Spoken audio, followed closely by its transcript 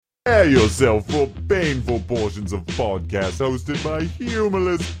Prepare yourself for painful portions of podcast hosted by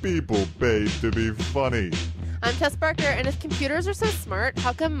humorless people paid to be funny. I'm Tess Barker, and if computers are so smart,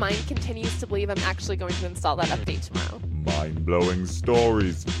 how come mine continues to believe I'm actually going to install that update tomorrow? Mind-blowing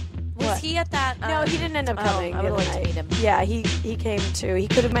stories. Was he at that? No, he didn't end up coming. I would the like other to meet night. him. Yeah, he came too. He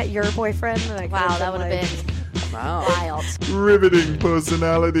could have met your boyfriend. And I could Wow, that would have been wild. Riveting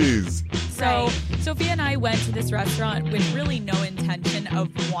personalities. So Sophia and I went to this restaurant with really no intention of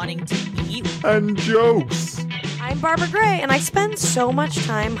wanting to eat. And jokes. I'm Barbara Gray, and I spend so much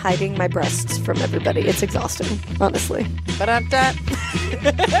time hiding my breasts from everybody. It's exhausting, honestly. That's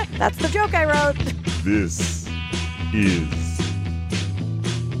the joke I wrote. This is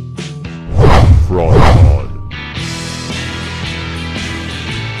Fraud Pod.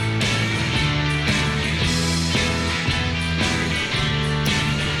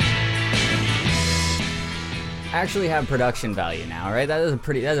 Actually have production value now, right? That's a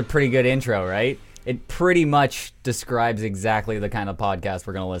pretty good intro, right? It pretty much describes exactly the kind of podcast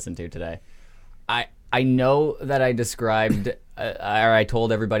we're going to listen to today. I know that I described or I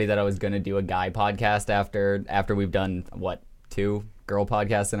told everybody that I was going to do a guy podcast after we've done 2 girl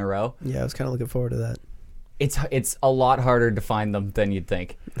podcasts in a row. Yeah, I was kind of looking forward to that. It's a lot harder to find them than you'd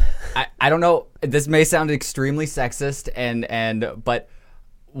think. I don't know. This may sound extremely sexist but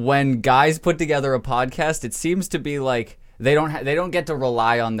when guys put together a podcast, it seems to be like they don't get to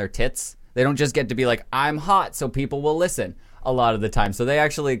rely on their tits. They don't just get to be like, I'm hot, so people will listen a lot of the time. So they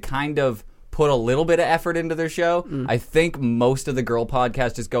actually kind of put a little bit of effort into their show. I think most of the girl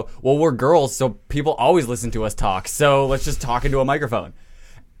podcasts just go, well, we're girls, so people always listen to us talk, so let's just talk into a microphone.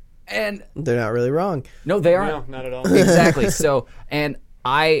 And they're not really wrong. No, they aren't. No, not at all. Exactly. So, and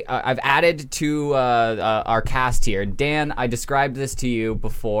I've added to our cast here. Dan, I described this to you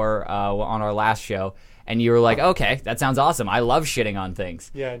before on our last show, and you were like, "Okay, that sounds awesome. I love shitting on things."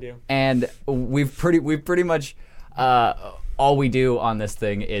 Yeah, I do. And we've pretty much all we do on this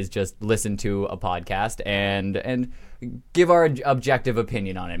thing is just listen to a podcast and give our objective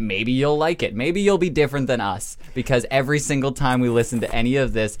opinion on it. Maybe you'll like it. Maybe you'll be different than us, because every single time we listen to any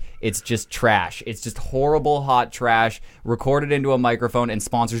of this, it's just trash. It's just horrible, hot trash recorded into a microphone, and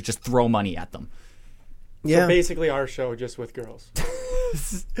sponsors just throw money at them. Yeah. So basically our show just with girls.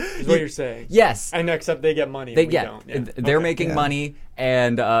 Is what you're saying. Yes. And except they get money and we don't. Yeah. They're making money,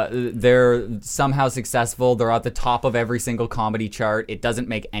 and they're somehow successful. They're at the top of every single comedy chart. It doesn't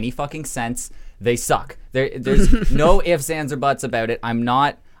make any fucking sense. They suck. There's no ifs, ands, or buts about it. I'm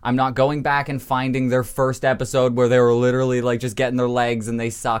not going back and finding their first episode where they were literally like just getting their legs and they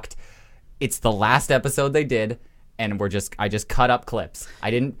sucked. It's the last episode they did, and I just cut up clips.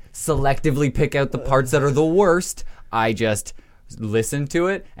 I didn't selectively pick out the parts that are the worst. I just listened to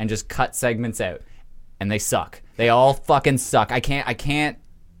it and just cut segments out, and they suck. They all fucking suck. I can't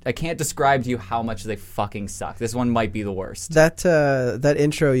describe to you how much they fucking suck. This one might be the worst. That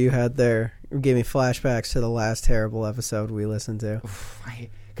intro you had there gave me flashbacks to the last terrible episode we listened to.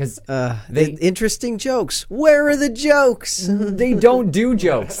 Because interesting jokes. Where are the jokes? They don't do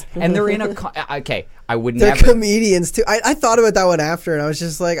jokes, and they're in a okay. I would They're never. comedians too. I thought about that one after, and I was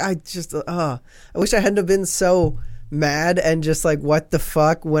just like, I wish I hadn't have been so mad and just like, what the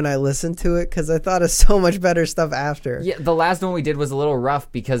fuck, when I listened to it, because I thought of so much better stuff after. Yeah, the last one we did was a little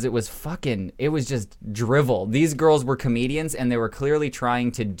rough because it was just drivel. These girls were comedians, and they were clearly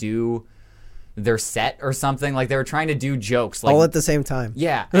trying to do their set or something. Like, they were trying to do jokes. Like, all at the same time.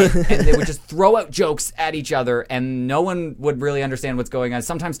 Yeah, and they would just throw out jokes at each other, and no one would really understand what's going on.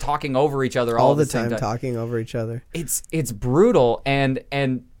 Sometimes talking over each other all the the same time. talking over each other. It's brutal, and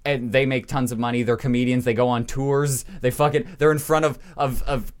they make tons of money. They're comedians. They go on tours. They're in front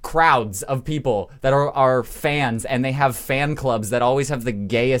of crowds of people that are fans, and they have fan clubs that always have the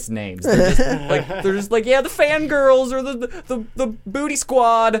gayest names. They're just like yeah, the fangirls or the booty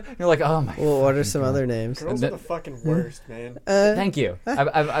squad. And you're like, oh my. Well, what are some other names? Girls are the fucking worst, man. Thank you.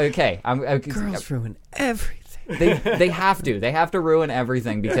 Okay. Girls ruin everything. They have to. They have to ruin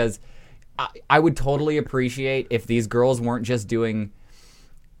everything, because I would totally appreciate if these girls weren't just doing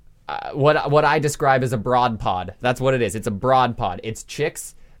what I describe as a broad pod. That's what it is. It's a broad pod. It's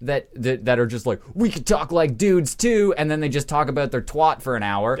chicks that are just like, we could talk like dudes too, and then they just talk about their twat for an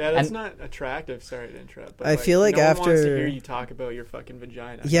hour. Yeah, that's not attractive. Sorry to interrupt. But I feel like no after one wants to hear you talk about your fucking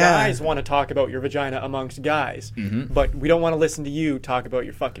vagina. Yeah. Guys want to talk about your vagina amongst guys, but we don't want to listen to you talk about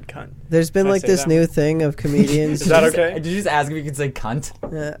your fucking cunt. There's been like this new thing of comedians. Is that okay? Did you just ask if you could say cunt?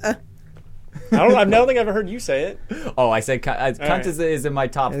 I don't think I've ever heard you say it. Oh, I said cunt right. is in my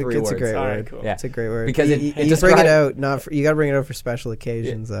top 3 words. It's a great All right, word. cool. Yeah. It's a great word Because you bring describes- it out. You got to bring it out for special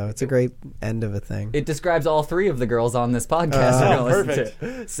occasions, though. It's a great end of a thing. It describes all 3 of the girls on this podcast. Oh, I'm gonna listen perfect.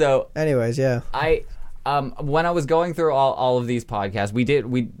 to. So Anyways, yeah. when I was going through all of these podcasts,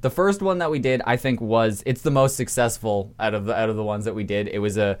 the first one that we did, I think it's the most successful out of the ones that we did. It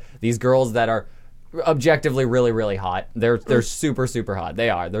was these girls that are objectively really, really hot. They're super, super hot.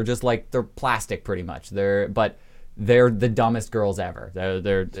 They're just like, they're plastic pretty much. They're the dumbest girls ever.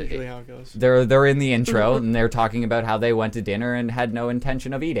 They're Usually how it goes. They're in the intro and they're talking about how they went to dinner and had no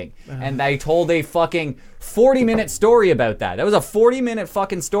intention of eating. And they told a fucking 40-minute story about that. That was a 40-minute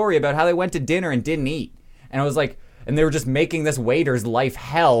fucking story about how they went to dinner and didn't eat. And I was like, and they were just making this waiter's life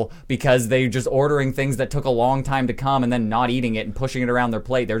hell because they just ordering things that took a long time to come and then not eating it and pushing it around their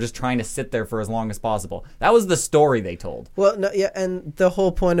plate. They're just trying to sit there for as long as possible. That was the story they told. Well, no, yeah, and the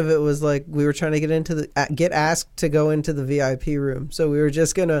whole point of it was like we were trying to get asked to go into the VIP room, so we were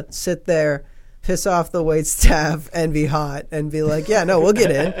just gonna sit there, piss off the wait staff, and be hot and be like, "Yeah, no, we'll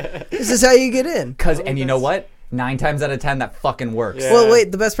get in. This is how you get in." And you know what? 9 times out of 10, that fucking works. Yeah. Well,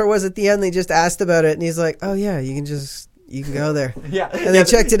 wait, the best part was at the end they just asked about it, and he's like, "Oh yeah, you can go there." Yeah. And they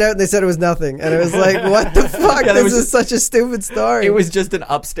checked it out and they said it was nothing, and it was like, "What the fuck? Yeah, there this was is such a stupid story." It was just an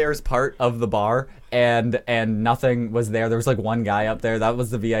upstairs part of the bar, and nothing was there. There was like one guy up there. That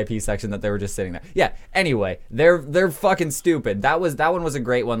was the VIP section that they were just sitting there. Yeah. Anyway, they're fucking stupid. That one was a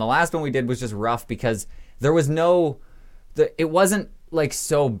great one. The last one we did was just rough because there was it wasn't like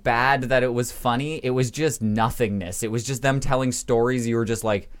so bad that it was funny. It was just nothingness. It was just them telling stories. You were just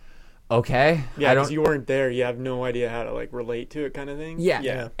like, okay. Yeah, because you weren't there. You have no idea how to like relate to it, kind of thing.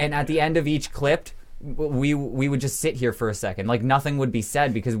 Yeah. And at the end of each clip, we would just sit here for a second. Like nothing would be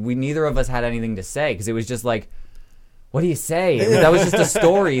said because neither of us had anything to say because it was just like, what do you say? That was just a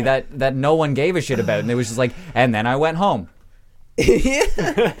story that no one gave a shit about. And it was just like, and then I went home.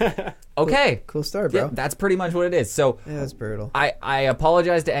 Yeah. Okay. Cool story, bro. Yeah, that's pretty much what it is. So Yeah, that's brutal. I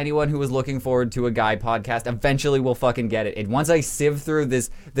apologize to anyone who was looking forward to a guy podcast. Eventually we'll fucking get it. And once I sieve through this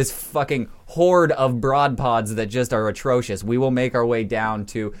fucking horde of broad pods that just are atrocious, we will make our way down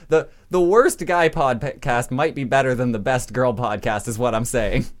to the worst guy podcast might be better than the best girl podcast is what I'm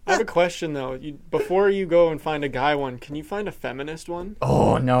saying. I have a question though. Before you go and find a guy one, can you find a feminist one?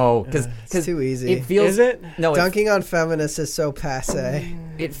 Oh no, because It's too easy. It feels Is it? no. Dunking on feminists is so passe.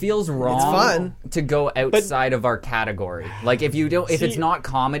 It feels wrong. It's fun. To go outside of our category. Like if it's not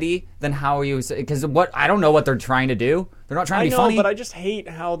comedy, then how are you? Because I don't know what they're trying to do. They're not trying to be funny. But I just hate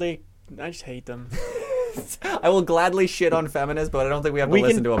I just hate them. I will gladly shit on feminists, but I don't think we have to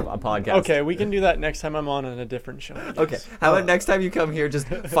listen to a podcast. Okay, we can do that next time I'm on a different show. I guess. Okay. How about next time you come here, just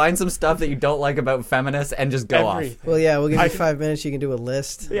find some stuff that you don't like about feminists and just go off. Well, yeah, we'll give you 5 minutes. You can do a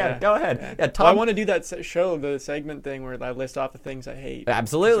list. Yeah, go ahead. Yeah, Tom. Well, I want to do that show, the segment thing where I list off the things I hate.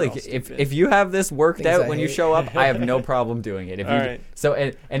 Absolutely. These are all stupid. If you have this worked Things out I when you hate. show up, I have no problem doing it. If you All right. So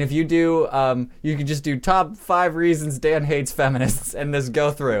and if you do, you can just do top 5 reasons Dan hates feminists and just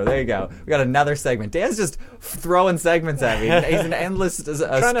go through. There you go. We got another segment. Dan's just throwing segments at me. He's an endless.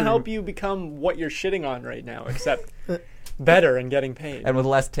 Trying to help you become what you're shitting on right now, except better and getting paid. and with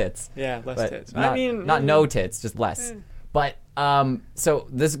less tits. Yeah, less But tits. Not, I mean, not no tits, just less. But so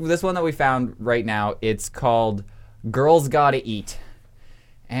this one that we found right now, it's called "Girls Gotta Eat,"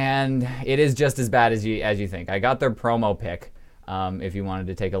 and it is just as bad as you think. I got their promo pic. If you wanted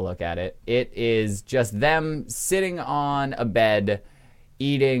to take a look at it, it is just them sitting on a bed,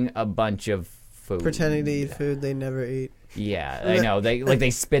 eating a bunch of food, Pretending to eat food they never eat. Yeah, I know. They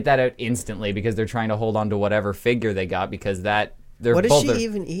spit that out instantly because they're trying to hold on to whatever figure they got because they're What is both she their-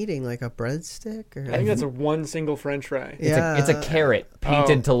 even eating? Like a breadstick? Or I think that's one single French fry. Yeah. It's a carrot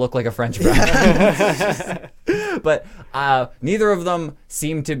painted to look like a French fry. But neither of them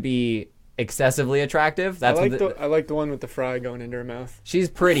seem to be excessively attractive. I That's like the one with the fry going into her mouth. she's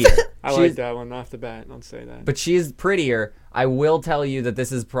prettier. I like that one off the bat. I'll say that. But she's prettier. I will tell you that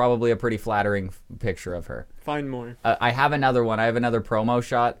this is probably a pretty flattering picture of her. Find more. I have another one. I have another promo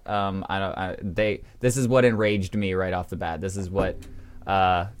shot. This is what enraged me right off the bat. This is what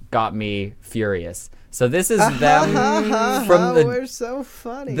got me furious. So this is them from We're so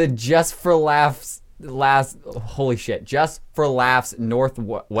funny. the Just for Laughs holy shit, Just for Laughs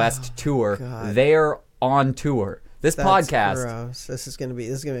Northwest tour. God. They're on tour. This That's podcast. gross. This is gonna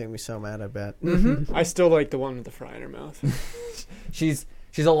make me so mad. I bet. I still like the one with the fry in her mouth. She's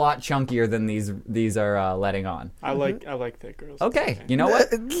She's a lot chunkier than these are letting on. I like thick girls. Okay, you know what?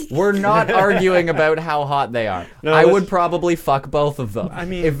 We're not arguing about how hot they are. No, I would probably fuck both of them. I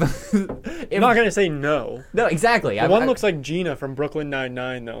mean, if I'm not gonna say no. no, exactly. One looks like Gina from Brooklyn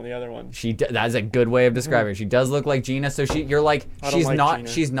Nine-Nine, though. The other one. That's a good way of describing her. She does look like Gina. So you're like, I don't like Gina.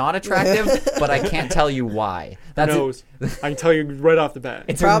 she's not attractive, but I can't tell you why. That's Nose. I can tell you right off the bat.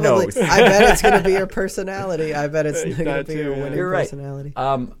 It's her Probably. nose. I bet it's gonna be her personality. I bet it's gonna That be too, her yeah. winning You're right. personality.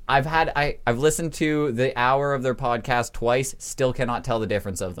 I've listened to the hour of their podcast twice. Still cannot tell the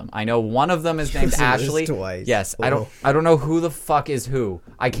difference of them. I know one of them is named Listened to this Ashley. twice. Yes, I don't know who the fuck is who.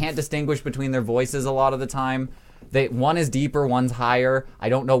 I can't distinguish between their voices a lot of the time. One is deeper, one's higher. I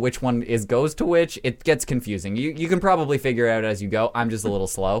don't know which one goes to which. It gets confusing. You can probably figure it out as you go. I'm just a little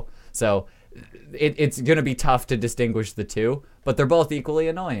slow, so it's gonna be tough to distinguish the two. But they're both equally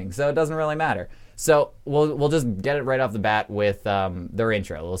annoying, so it doesn't really matter. So we'll just get it right off the bat with their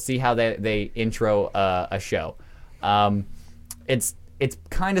intro. We'll see how they intro a show. It's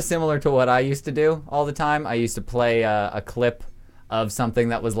kind of similar to what I used to do all the time. I used to play a clip of something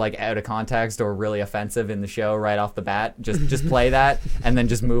that was like out of context or really offensive in the show right off the bat. Just play that and then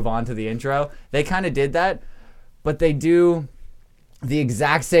just move on to the intro. They kind of did that, but they do the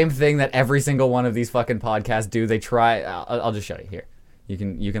exact same thing that every single one of these fucking podcasts do. They try. I'll just show you here.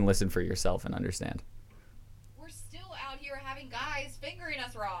 You can listen for yourself and understand. We're still out here having guys fingering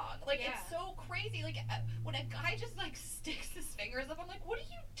us wrong. Like, it's so crazy. Like, when a guy just, like, sticks his fingers up, I'm like, what are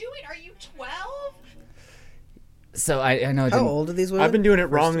you doing? Are you 12? So I know. How old are these women? I've been doing it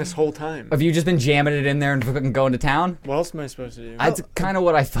wrong this whole time. Have you just been jamming it in there and fucking going to town? What else am I supposed to do? That's kind of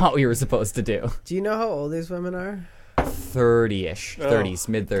what I thought we were supposed to do. Do you know how old these women are? 30-ish, 30s,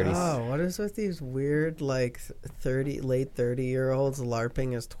 mid-30s. Oh, what is with these weird, like, late 30-year-olds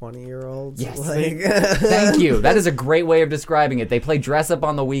LARPing as 20-year-olds? Yes. Like, Thank you. That is a great way of describing it. They play dress up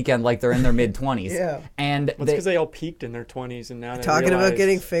on the weekend like they're in their mid-20s. Yeah. And Well, it's because they all peaked in their 20s and now they talking realize about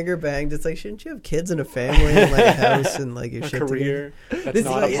getting finger banged. It's like, shouldn't you have kids and a family and, like, a house and, like, your a shit career. That's this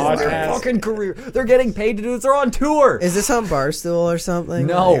not is a their podcast. fucking career. They're getting paid to do this. They're on tour. Is this on Barstool or something?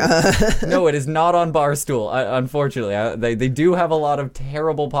 No, Like, no, it is not on Barstool. Unfortunately, they do have a lot of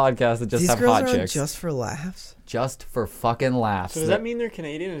terrible podcasts that just these have girls hot are on chicks. just for laughs. Just for fucking laughs. So does that mean they're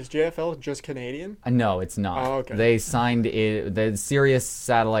Canadian? Is JFL just Canadian? No, it's not. Oh, okay. They signed it. The Sirius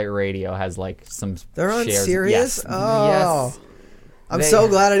satellite radio has like some. They're on shares. Sirius? Yes. Oh. Yes. I'm so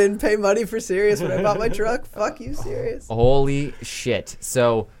glad I didn't pay money for Sirius when I bought my truck. Fuck you, Sirius. Holy shit!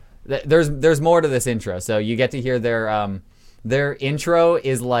 So there's more to this intro. So you get to hear their intro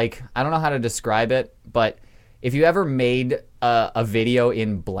is like, I don't know how to describe it, but if you ever made a video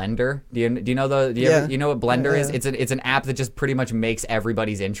in Blender, do you know you know what Blender is? It's an app that just pretty much makes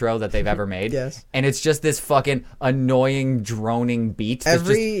everybody's intro that they've ever made. Yes. And it's just this fucking annoying droning beat. that's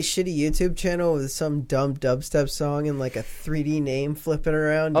Every shitty YouTube channel with some dumb dubstep song and like a 3D name flipping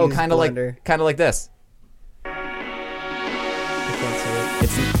around. oh, use kind of Blender. like this. I can't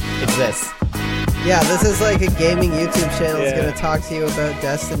see it. It's this. Yeah, this is like a gaming YouTube channel that's Yeah. going to talk to you about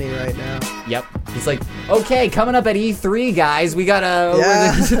Destiny right now. Yep. It's like, okay, coming up at E3, guys, we gotta.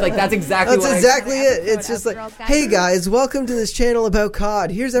 Yeah. Like that's exactly. That's what exactly it. It's just like, hey guys, welcome to this channel about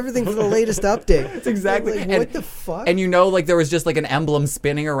COD. Here's everything for the latest update. That's exactly. Like, and, what the fuck? And you know, like there was just like an emblem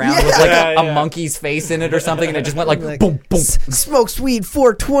spinning around with Yeah. like Yeah, a yeah. monkey's face in it or something, and it just went like boom, boom. Smokes weed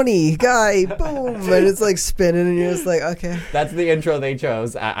 420 guy, boom, and it's like spinning, and you're just like, okay. That's the intro they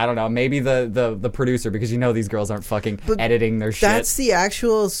chose. I don't know. Maybe the producer, because you know these girls aren't fucking But editing their shit. That's the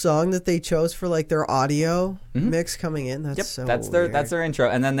actual song that they chose for like their audio mix coming in. That's Yep, so that's weird. their intro,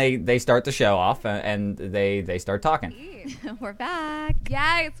 and then they start the show off, and they start talking. We're back.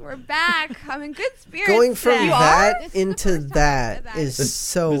 Yes, we're back. I'm in good spirits. Going from today. that This is the into first time that I've is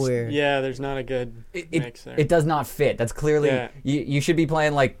so weird. Yeah, there's not a good mix there. It does not fit. That's clearly Yeah. you should be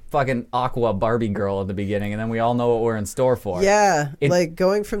playing like fucking Aqua Barbie Girl at the beginning, and then we all know what we're in store for. Yeah, It- like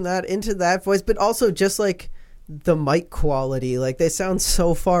going from that into that voice, but also just like the mic quality, like they sound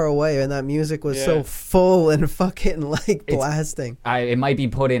so far away, and that music was so Yeah. full and fucking like blasting. It might be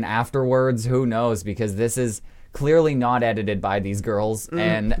put in afterwards. Who knows? Because this is clearly not edited by these girls,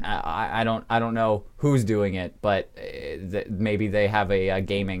 and I don't know who's doing it, but maybe they have a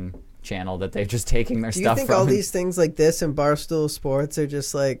gaming channel that they're just taking their Do you stuff think from. all these things like this and Barstool Sports are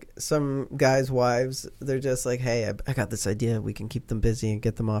just like some guys' wives? They're just like, hey, I got this idea. We can keep them busy and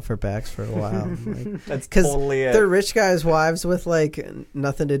get them off our backs for a while. Like, That's because totally it. they're rich guys' wives with like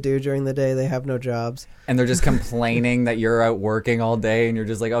nothing to do during the day. They have no jobs. And they're just complaining that you're out working all day, and you're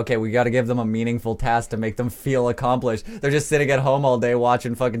just like, okay, we got to give them a meaningful task to make them feel accomplished. They're just sitting at home all day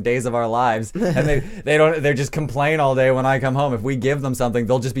watching fucking Days of Our Lives, and they just complain all day when I come home. If we give them something,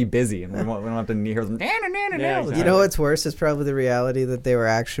 they'll just be busy, and we don't have to hear them. exactly. You know what's worse is probably the reality that they were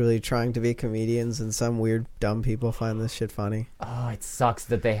actually trying to be comedians, and some weird dumb people find this shit funny. Oh, it sucks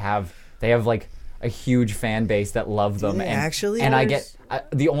that they have like a huge fan base that love them. they actually? And I get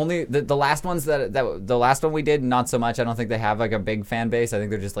the last ones that the last one we did, not so much. I don't think they have like a big fan base. I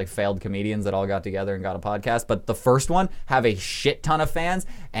think they're just like failed comedians that all got together and got a podcast. But the first one have a shit ton of fans,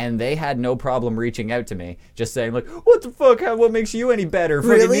 and they had no problem reaching out to me, just saying like, "What the fuck? What makes you any better?"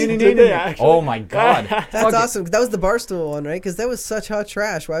 Really? Did they actually? Oh my god, That's awesome. That was the Barstool one, right? Because that was such hot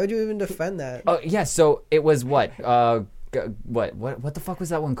trash. Why would you even defend that? Oh yeah, so it was what? What the fuck was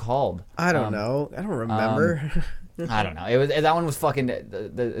that one called? I don't know. I don't remember. I don't know. It was that one was fucking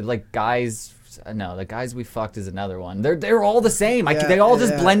like guys. No, the guys we fucked is another one. They're all the same. Yeah, they all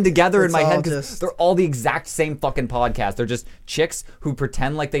just yeah. blend together in It's my all head because just- they're all the exact same fucking podcast. They're just chicks who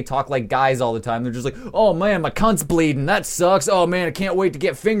pretend like they talk like guys all the time. They're just like, oh man, my cunt's bleeding. That sucks. Oh man, I can't wait to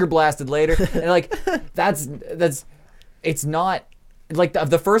get finger blasted later. And like that's it's not. Like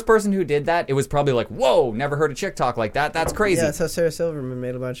the first person who did that, it was probably like, whoa, never heard a chick talk like that. That's crazy. Yeah, that's how Sarah Silverman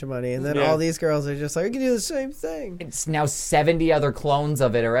made a bunch of money. And then all these girls are just like, I can do the same thing. It's now 70 other clones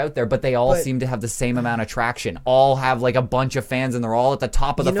of it are out there, but they all seem to have the same amount of traction. All have like a bunch of fans, and they're all at the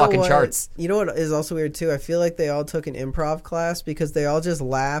top of the fucking charts. You know what is also weird too? I feel like they all took an improv class because they all just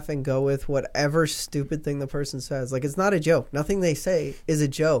laugh and go with whatever stupid thing the person says. Like, it's not a joke. Nothing they say is a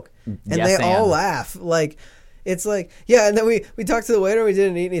joke. And Yes, they all and. laugh. Like, it's like, yeah, and then we talked to the waiter, we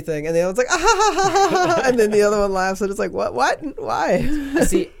didn't eat anything, and the other one's like, ah, ha, ha, ha, ha, ha, and then the other one laughs, and it's like, what, why?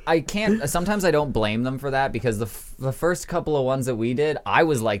 See, I can't. Sometimes I don't blame them for that because the first couple of ones that we did, I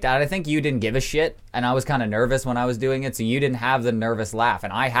was like that. I think you didn't give a shit, and I was kind of nervous when I was doing it, so you didn't have the nervous laugh,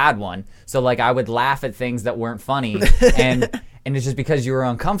 and I had one. So like I would laugh at things that weren't funny, and it's just because you were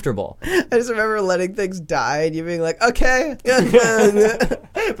uncomfortable. I just remember letting things die, and you being like, okay.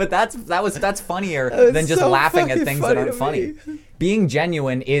 But that's funnier was than just so laughing at fucking things funny that aren't to funny. me. Being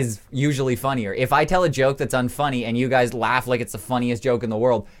genuine is usually funnier. If I tell a joke that's unfunny and you guys laugh like it's the funniest joke in the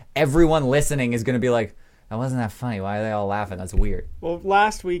world, everyone listening is going to be like, that wasn't that funny. Why are they all laughing? That's weird. Well,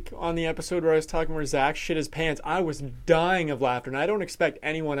 last week on the episode where I was talking where Zach shit his pants, I was dying of laughter, and I don't expect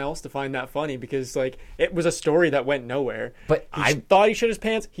anyone else to find that funny because, like, it was a story that went nowhere. But I thought he shit his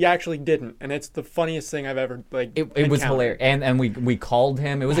pants. He actually didn't, and it's the funniest thing I've ever like. It was encountered. hilarious, and we called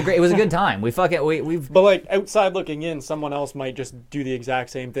him. It was a good time. We've. But like outside looking in, someone else might just do the exact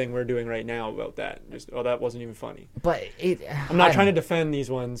same thing we're doing right now about that. Just that wasn't even funny. But I'm not trying to defend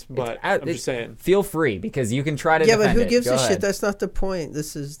these ones, but I'm just saying. Feel free because you can try to. Yeah, but defend who it. gives Go a shit? ahead. That's not the point.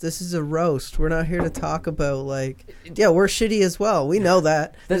 This is a roast. We're not here to talk about like, yeah, we're shitty as well. We know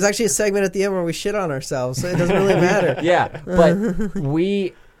that. There's actually a segment at the end where we shit on ourselves, so it doesn't really matter. Yeah, but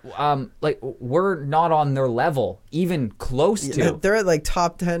we. We're not on their level, even close to. They're at like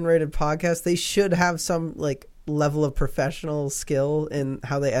top 10 rated podcasts. They should have some like level of professional skill in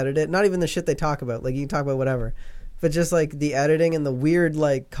how they edit it. Not even the shit they talk about. Like, you can talk about whatever, but just like the editing and the weird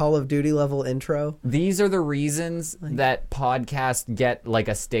like Call of Duty level intro. These are the reasons that podcasts get like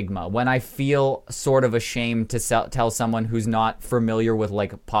a stigma. When I feel sort of ashamed to tell someone who's not familiar with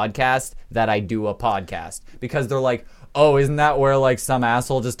like a podcast that I do a podcast, because they're like, oh, isn't that where like some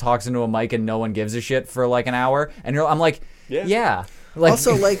asshole just talks into a mic and no one gives a shit for like an hour? And I'm like, yeah. Like,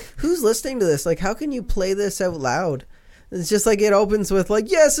 Also, like, who's listening to this? Like, how can you play this out loud? It's just like it opens with like,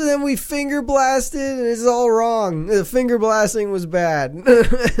 yes, and then we finger blasted, and it's all wrong. The finger blasting was bad.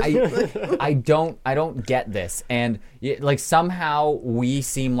 I don't get this, and like somehow we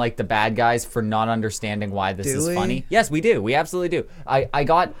seem like the bad guys for not understanding why this is we? funny. Yes, we do. We absolutely do. I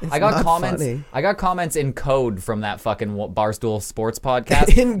got not comments. funny. I got comments in code from that fucking Barstool Sports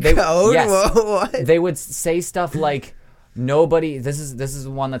podcast. In code? Yes, Whoa, what? they would say stuff like, nobody. This is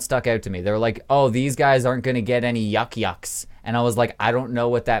the one that stuck out to me. They were like, "Oh, these guys aren't going to get any yucks," and I was like, "I don't know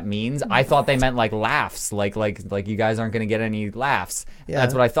what that means." I thought they meant like laughs, like you guys aren't going to get any laughs. Yeah.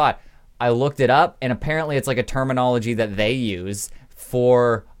 That's what I thought. I looked it up, and apparently it's like a terminology that they use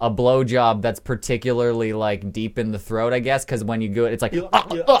for a blowjob that's particularly like deep in the throat, I guess, because when you do it, it's like yeah.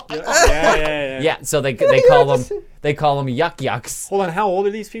 So they call them yuck yucks. Hold on, how old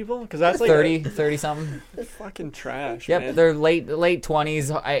are these people? Because that's like 30 something. They're fucking trash. Yep, man. they're late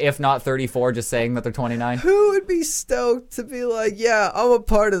 20s, if not 34. Just saying that they're 29. Who would be stoked to be like, yeah, I'm a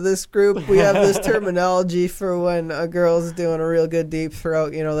part of this group. We have this terminology for when a girl's doing a real good deep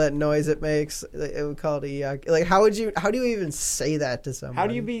throat. You know that noise it makes. It would call it a yuck. Like, how do you even say that to someone? How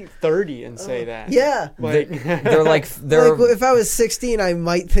do you be 30 and say that? Yeah, like they're like if I was 16, I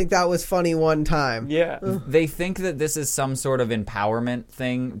might think that was funny one time. Yeah, they think that this is some sort of empowerment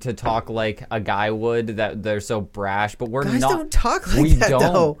thing to talk like a guy would, that they're so brash, but we're Guys not. Don't talk like that.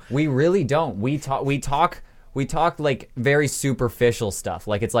 Though. We really don't. We talk like very superficial stuff.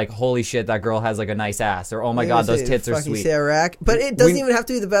 Like it's like, holy shit, that girl has like a nice ass, or oh my god, those tits are sweet. You see that rack? But it doesn't even have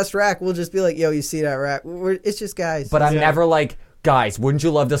to be the best rack. We'll just be like, yo, you see that rack? It's just guys. But I'm never like, guys, wouldn't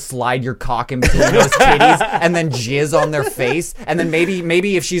you love to slide your cock in between those titties and then jizz on their face? And then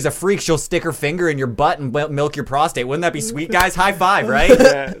maybe if she's a freak, she'll stick her finger in your butt and milk your prostate. Wouldn't that be sweet, guys? High five, right?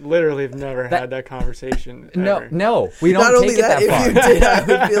 Yeah, literally have never had that conversation. No, ever. We don't Not take it that far. If you did, I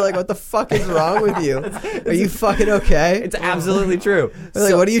would be like, what the fuck is wrong with you? Are you fucking okay? It's absolutely true.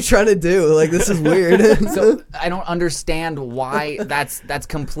 Like, what are you trying to do? Like, this is weird. So I don't understand why that's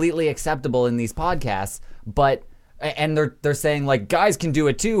completely acceptable in these podcasts, but. And they're saying, like, guys can do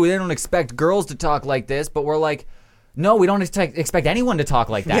it too. They don't expect girls to talk like this, but we're like, no, we don't expect anyone to talk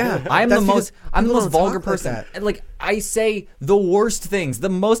like that. Yeah, I'm the most vulgar like person. that. Like, I say the worst things. The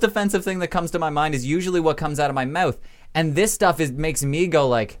most offensive thing that comes to my mind is usually what comes out of my mouth. And this stuff makes me go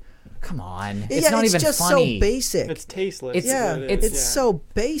like, come on. It's not even just funny. So basic. It's tasteless. It's so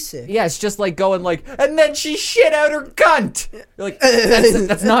basic. Yeah, it's just like going like, and then she shit out her cunt. You're like,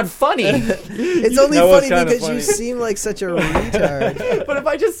 that's not funny. It's only funny because you seem like such a retard. But if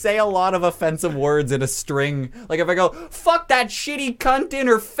I just say a lot of offensive words in a string, like if I go, fuck that shitty cunt in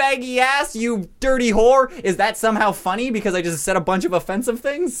her faggy ass, you dirty whore, is that somehow funny because I just said a bunch of offensive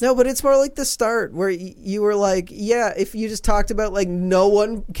things? No, but it's more like the start where you were like, yeah, if you just talked about like no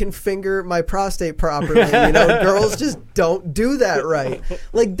one can finger my prostate properly, you know, girls just don't do that right.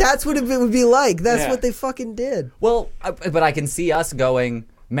 Like that's what it would be like. That's what they fucking did. Well, but I can see us going,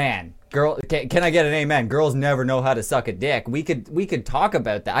 man, girl, can I get an amen? Girls never know how to suck a dick. We could talk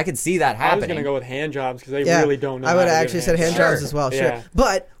about that. I could see that happening. I was gonna go with hand jobs because they really don't know. I would have actually said hand jobs as well. Sure,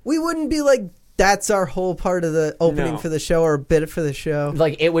 but we wouldn't be like. That's our whole part of the opening for the show or a bit for the show.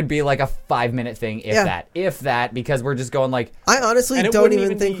 Like, it would be like a 5-minute thing, if that, because we're just going like... I honestly don't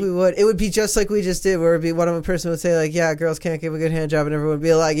even think we would. It would be just like we just did, where it would be one of a person would say, like, yeah, girls can't give a good hand job, and everyone would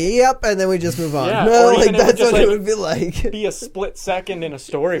be like, yep, and then we just move on. Yeah, no, like, that's what it would be like. Be a split second in a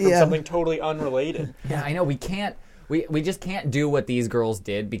story from something totally unrelated. Yeah, I know. We can't... We just can't do what these girls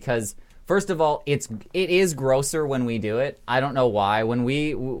did because... First of all, it is grosser when we do it. I don't know why. When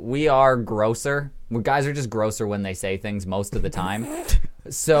we are grosser, guys are just grosser when they say things most of the time.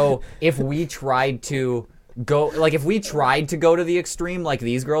 So if we tried to go to the extreme like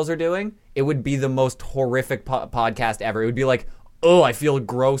these girls are doing, it would be the most horrific podcast ever. It would be like, oh, I feel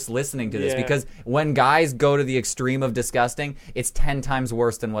gross listening to this because when guys go to the extreme of disgusting, it's 10 times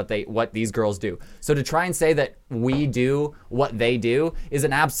worse than what these girls do. So to try and say that we do what they do is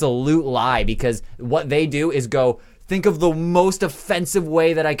an absolute lie because what they do is go, think of the most offensive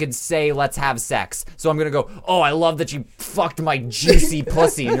way that I could say, let's have sex. So I'm going to go, oh, I love that you fucked my juicy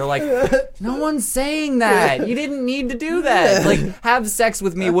pussy. And you're like, no one's saying that. You didn't need to do that. Like, have sex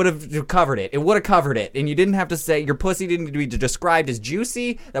with me would have covered it. It would have covered it. And you didn't have to say, your pussy didn't need to be described as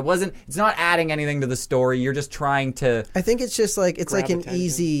juicy. It's not adding anything to the story. You're just trying to. I think it's just like, it's like an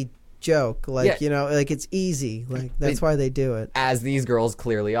easy joke, like, you know, like it's easy, like that's why they do it, as these girls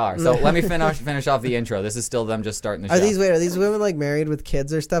clearly are. So let me finish off the intro. This is still them just starting the show. Are these women like married with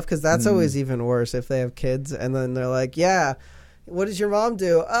kids or stuff? Because that's always even worse if they have kids and then they're like, yeah, what does your mom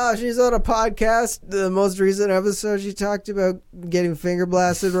do? Oh, she's on a podcast. The most recent episode, she talked about getting finger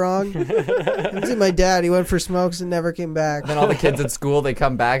blasted wrong. I see my dad. He went for smokes and never came back. Then all the kids at school, they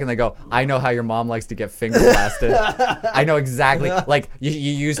come back and they go, I know how your mom likes to get finger blasted. I know exactly. Like, you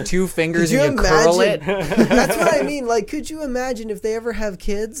use 2 fingers and you curl it. That's what I mean. Like, could you imagine if they ever have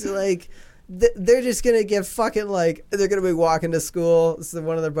kids? Like, they're just going to get fucking, like, they're going to be walking to school. So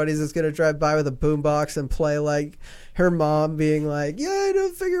one of their buddies is going to drive by with a boombox and play, like, her mom being like, yeah, I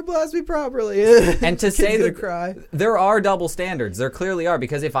don't finger blast me properly. And to say that there are double standards. There clearly are.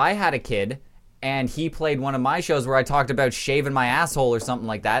 Because if I had a kid and he played one of my shows where I talked about shaving my asshole or something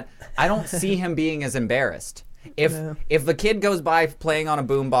like that, I don't see him being as embarrassed. If the kid goes by playing on a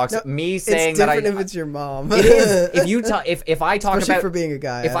boombox, me saying it's that different if it's your mom. it is. If I talk Especially about for being a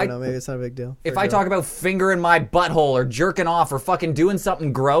guy, I don't know, maybe it's not a big deal. If I talk about fingering my butthole or jerking off or fucking doing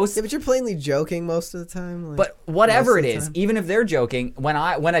something gross, yeah, but you're plainly joking most of the time. Like, but whatever it is, even if they're joking, when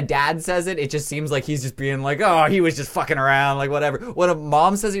a dad says it, it just seems like he's just being like, oh, he was just fucking around, like whatever. When a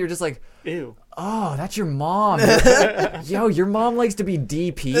mom says it, you're just like, ew. Oh, that's your mom. Yo, your mom likes to be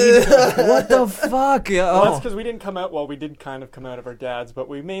DP'd. What the fuck? Well, that's because we didn't come out. Well, we did kind of come out of our dads, but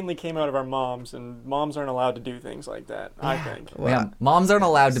we mainly came out of our moms, and moms aren't allowed to do things like that. I think. Well, yeah, moms aren't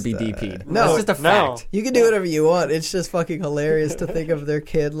allowed to be DP'd. No, that's just a fact. You can do whatever you want. It's just fucking hilarious to think of their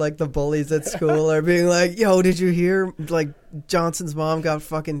kid, like the bullies at school, are being like, "Yo, did you hear? Like Johnson's mom got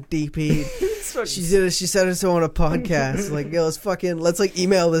fucking DP'd. She did it. She said it so on a podcast. Like, yo, let's like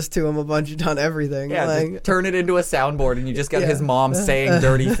email this to him a bunch on everything. Yeah, like, just turn it into a soundboard, and you just get his mom saying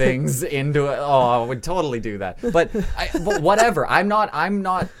dirty things into it. Oh, I would totally do that. But whatever. I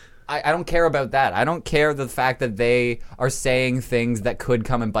don't care about that. I don't care the fact that they are saying things that could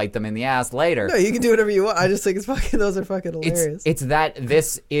come and bite them in the ass later. No, you can do whatever you want. I just think those are fucking hilarious. It's that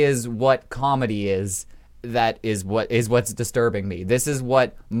this is what comedy is. That is what's disturbing me. This is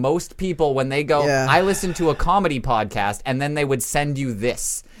what most people, when they go, I listen to a comedy podcast, and then they would send you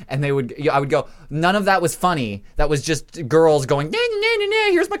this, and I would go, none of that was funny. That was just girls going, nah, nah, nah,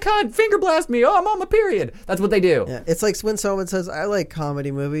 nah, here's my cunt, finger blast me, oh, I'm on my period. That's what they do. Yeah, it's like when someone says, I like comedy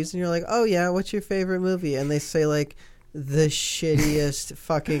movies, and you're like, oh yeah, what's your favorite movie? And they say like, the shittiest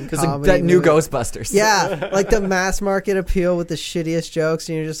fucking comedy that new Ghostbusters. Yeah, like the mass market appeal with the shittiest jokes,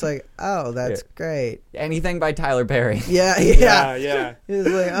 and you're just like, oh, that's great. Anything by Tyler Perry. Yeah. He's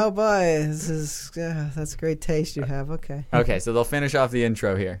like, oh boy, that's great taste you have. Okay, so they'll finish off the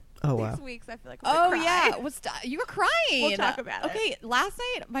intro here. Oh wow. 6 weeks, I feel like. You were crying. We'll talk about it. Okay, last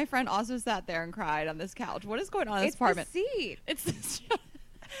night my friend also sat there and cried on this couch. What is going on in this apartment? It's the seat.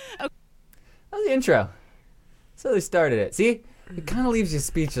 That was the intro. So they started it. See, it kind of leaves you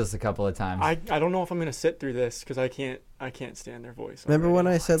speechless a couple of times. I don't know if I'm gonna sit through this because I can't stand their voice. Remember when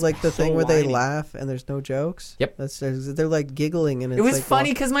I said like the thing where they laugh and there's no jokes? Yep. They're like giggling and it's it was like,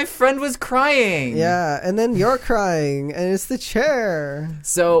 funny because my friend was crying. Yeah, and then you're crying and it's the chair.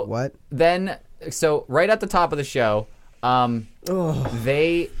 So what? So right at the top of the show,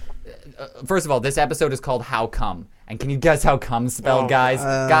 they first of all, this episode is called How Come. And can you guess how "come's" spelled, guys?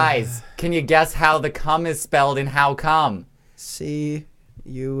 Guys, can you guess how the "come" is spelled in How Come? See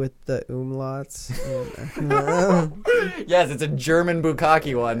you with the umlauts. Yes, it's a German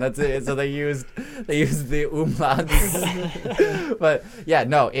bukkake one. That's it. So they used the umlauts. But yeah,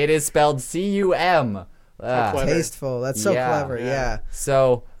 no, it is spelled C-U-M. Tasteful. That's so clever. Yeah.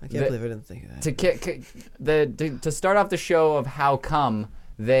 So I can't believe I didn't think of that. To start off the show of How Come,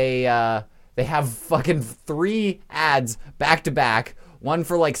 they have fucking 3 ads back to back. One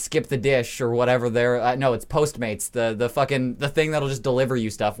for like Skip the Dish or whatever they're no, it's Postmates, the thing that'll just deliver you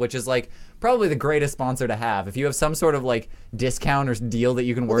stuff, which is like probably the greatest sponsor to have. If you have some sort of like discount or deal that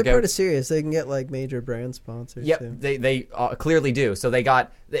you can work out. They're pretty serious. They can get like major brand sponsors. Yep, too. they clearly do. So they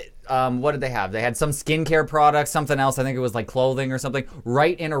got what did they have? They had some skincare products, something else. I think it was like clothing or something,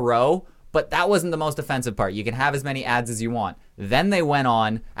 right in a row. But that wasn't the most offensive part. You can have as many ads as you want. Then they went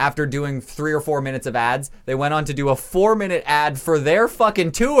on, after doing 3 or 4 minutes of ads, they went on to do a 4-minute ad for their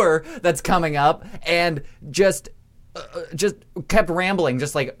fucking tour that's coming up, and just kept rambling,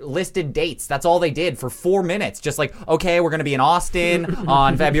 just like listed dates. That's all they did for 4 minutes. Just like, okay, we're going to be in Austin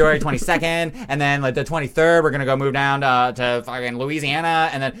on February 22nd, and then like the 23rd, we're going to go move down to fucking Louisiana,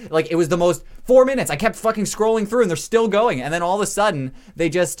 and then like it was the most 4 minutes. I kept fucking scrolling through, and they're still going, and then all of a sudden, they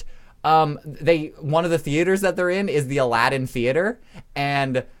just... one of the theaters that they're in is the Aladdin Theater,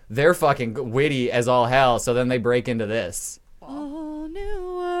 and they're fucking witty as all hell. So then they break into this. Whole new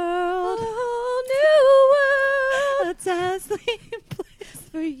world, whole new world, a dazzling place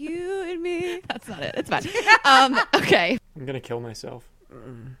for you and me. That's not it. It's fine. Okay. I'm gonna kill myself. Do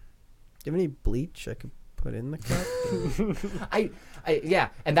you have any bleach I could put in the cup? Yeah,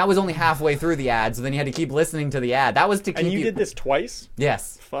 and that was only halfway through the ad, so then you had to keep listening to the ad. That was to keep And you did this twice?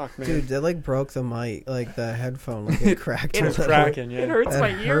 Yes. Fuck, man. Dude, they like broke the mic, like the headphone, like it cracked. It's cracking, yeah. It hurts my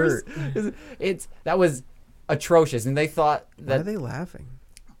ears. That was atrocious, and they thought that... Why are they laughing?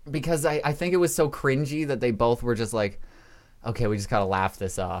 Because I think it was so cringy that they both were just like, okay, we just gotta laugh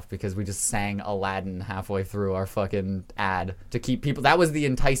this off because we just sang Aladdin halfway through our fucking ad to keep people... That was the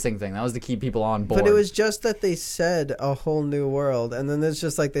enticing thing. That was to keep people on board. But it was just that they said a whole new world, and then it's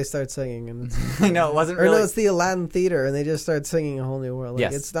just like they start singing. And I know, it wasn't really... Or no, it's the Aladdin Theater, and they just start singing a whole new world. Like,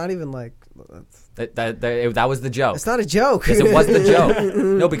 yes. It's not even like... That was the joke. It's not a joke. Yes, it was the joke.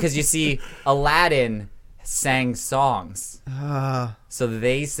 No, because you see, Aladdin sang songs. Ah. So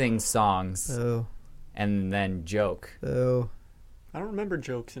they sing songs Oh. and then joke. Oh. I don't remember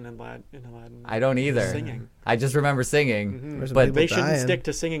jokes in Aladdin. I don't either. Singing. I just remember singing. Mhm. There's some But people They shouldn't dying. stick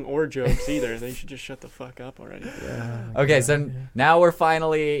to singing or jokes either. They should just shut the fuck up already. Yeah. Okay, so now we're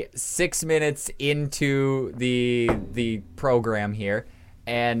finally 6 minutes into the program here,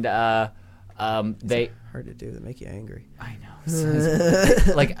 and they. Hard to do. They make you angry. I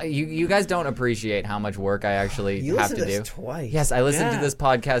know. Like you guys don't appreciate how much work I actually You have listened to to do. this twice. Yes, I listened to Yeah. this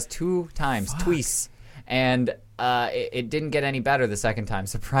podcast 2 times, twice, and it didn't get any better the second time.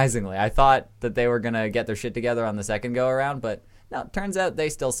 Surprisingly, I thought that they were gonna get their shit together on the second go around, but no, it turns out they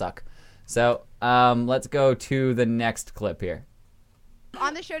still suck. So let's go to the next clip here.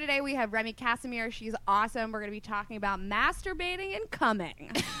 On the show today, we have Remy Casimir. She's awesome. We're going to be talking about masturbating and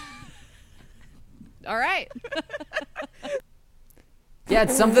coming. All right. Yeah,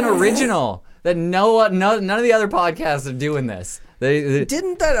 it's something original that none of the other podcasts are doing this. They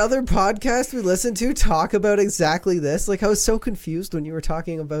Didn't that other podcast we listened to talk about exactly this? Like, I was so confused when you were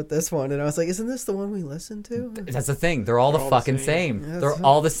talking about this one, and I was like, isn't this the one we listened to? That's the thing. They're all the all the fucking same. same. They're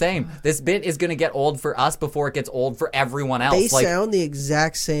all the same. This bit is gonna get old for us before it gets old for everyone else. They Like, sound the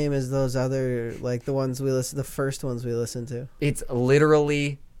exact same as those other, like the ones we listened, the first ones we listened to. it's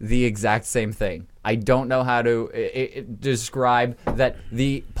literally the exact same thing. I don't know how to describe that.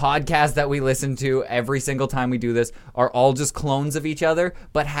 The podcasts that we listen to every single time we do this are all just clones of each other,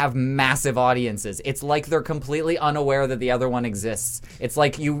 but have massive audiences. It's like they're completely unaware that the other one exists. It's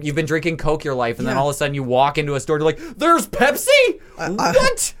like you've been drinking Coke your life, and then Yeah. all of a sudden you walk into a store and you're like, "There's Pepsi?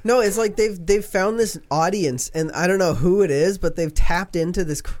 What?" No, it's like they've found this audience, and I don't know who it is, but they've tapped into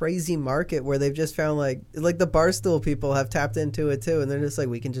this crazy market where they've just found like the Barstool people have tapped into it too, and they're just like,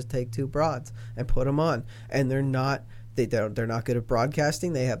 we can just take 2 broads and put them on, and they're not good at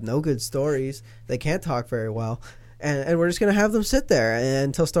broadcasting. They have no good stories. They can't talk very well, and we're just gonna have them sit there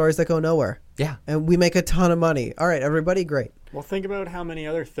and tell stories that go nowhere. Yeah. And we make a ton of money. All right, everybody, great. Well, think about how many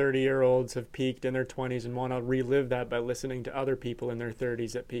other 30-year-olds have peaked in their 20s and want to relive that by listening to other people in their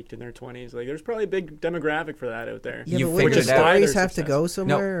 30s that peaked in their 20s. Like, there's probably a big demographic for that out there. Yeah, You but wouldn't figured the it out. stories Their have to success. go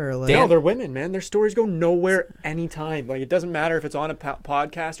somewhere? Or like, Dan- No, they're women, man. Their stories go nowhere anytime. Like, it doesn't matter if it's on a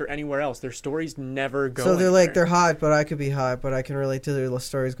podcast or anywhere else. Their stories never go so they're like, anywhere. they're hot, but I could be hot, but I can relate to their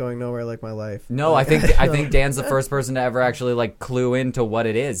stories going nowhere, like my life. No, I think Dan's the first person to ever actually like clue into what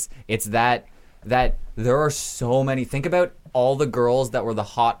it is. It's that there are so many. Think about all the girls that were the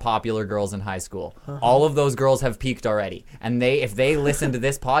hot popular girls in high school. All of those girls have peaked already. And if they listen to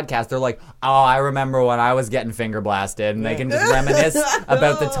this podcast, they're like, "Oh, I remember when I was getting finger blasted," and they can just reminisce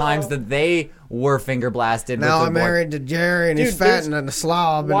about the times that they were finger blasted. Now with I'm their boy- married to Jerry, and he's Dude, fat there's and a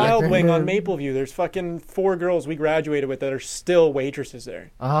slob. and Wild like- Wing on Mapleview. There's fucking 4 girls we graduated with that are still waitresses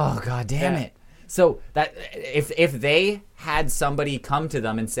there. Oh, god damn Yeah. it. So that if they had somebody come to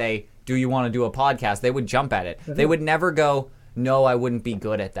them and say, "Do you want to do a podcast?" they would jump at it. They would never go, "No, I wouldn't be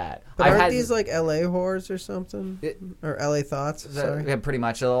good at that." But aren't these like LA whores or something, or LA thoughts? Sorry. Yeah, pretty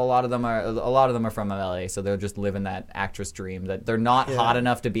much. A lot of them are from LA, so they're just living that actress dream. That they're not hot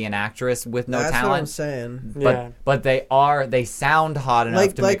enough to be an actress with no That's what I'm talent. saying. But they sound hot enough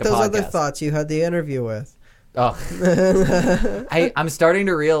Like to make a those podcast. other thoughts you had the interview with. Oh, I'm starting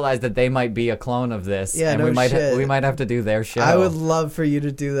to realize that they might be a clone of this. Yeah, and no we might shit. we might have to do their show. I would love for you to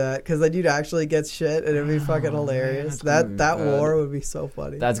do that because then you'd actually get shit and it'd be fucking hilarious. that's gonna That be bad. war would be so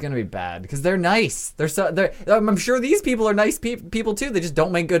funny. That's gonna be bad because they're nice. I'm sure these people are nice people too. They just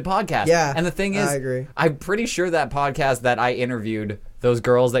don't make good podcasts. Yeah, And the thing is, I agree. I'm pretty sure that podcast that I interviewed, those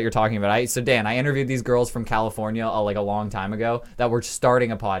girls that you're talking about. So Dan, I interviewed these girls from California like a long time ago that were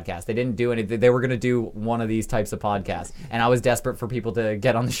starting a podcast. They didn't do anything. They were gonna do one of these types of podcasts, and I was desperate for people to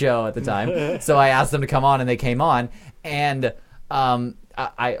get on the show at the time. So I asked them to come on, and they came on, and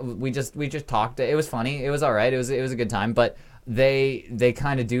we just talked. It was funny. It was all right. It was a good time. But they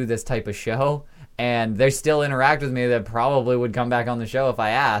kind of do this type of show, and they still interact with me. That probably would come back on the show if I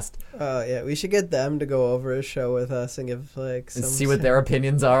asked. Yeah, we should get them to go over a show with us and give like And some see what their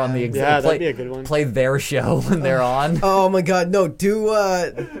opinions are on the Yeah, exact. that'd be a good one. Play their show when they're on. Oh my god, no! Do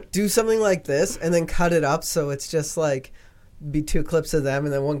something like this and then cut it up so it's just like be 2 clips of them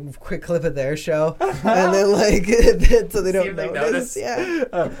and then 1 quick clip of their show, and then like so they See don't if they notice. notice. Yeah,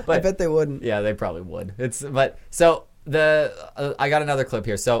 I But bet they wouldn't. yeah, they probably would. I got another clip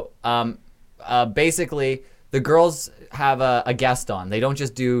here. So basically, the girls have a guest on. They don't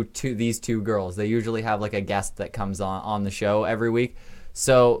just do these 2 girls. They usually have like a guest that comes on the show every week.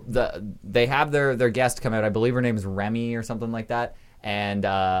 So they have their guest come out. I believe her name is Remy or something like that. and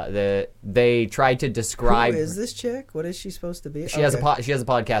they tried to describe. Who is this chick? What is she supposed to be? She has a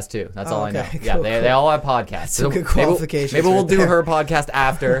podcast too. That's all I know. okay. Yeah, Cool, they all have podcasts. Some good qualifications Maybe we'll right do there. her podcast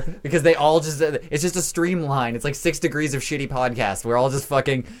after because they all just it's just a streamline. It's like 6 degrees of shitty podcasts. We're all just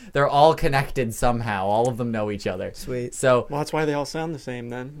fucking. They're all connected somehow. All of them know each other. Sweet. So Well, that's why they all sound the same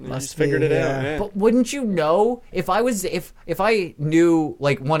then. You Must just figured be, it yeah. out. Yeah. But wouldn't you know if I knew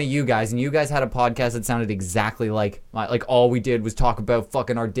like one of you guys and you guys had a podcast that sounded exactly like all we did was talk about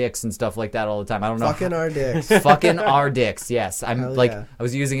fucking our dicks and stuff like that all the time. I don't know. Fucking our dicks. Fucking our dicks. Yes, I'm Hell like yeah. I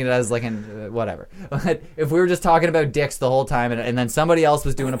was using it as like an whatever. But if we were just talking about dicks the whole time and then somebody else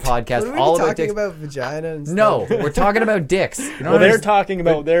was doing a podcast What are we all about talking dicks. about vagina and stuff? No, we're talking about dicks. You know Well, what they're I'm talking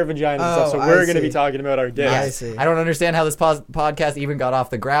about their vaginas and stuff, so I we're going to be see. talking about our dicks. I see. I don't understand how this podcast even got off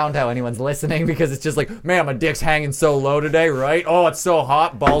the ground, how anyone's listening, because it's just like, man, my dick's hanging so low today, right? Oh, it's so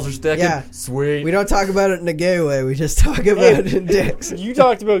hot, balls are sticking. Yeah. Sweet. We don't talk about it in a gay way. We just talk about it in dicks. You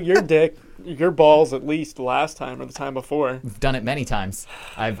talked about your dick, your balls at least last time or the time before. I've done it many times.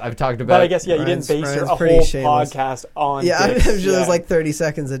 I've talked about. But I guess, yeah, you didn't Brian's- base your Brian's a pretty whole shameless. podcast on Yeah, I'm dicks. sure Yeah. there's like 30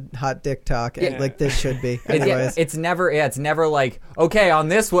 seconds of hot dick talk, and Yeah. like this should be. It's Anyways, never like, okay, on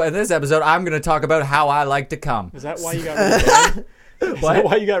this episode, I'm going to talk about how I like to come. Is that why you got rid of Dan? Is that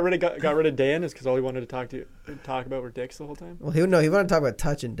why you got rid of Dan? Is because all he wanted to talk about were dicks the whole time? well, he wanted to talk about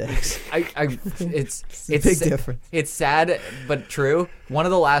touching dicks. It's a big difference. It's sad but true. One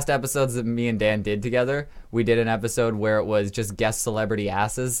of the last episodes that me and Dan did together, we did an episode where it was just guest celebrity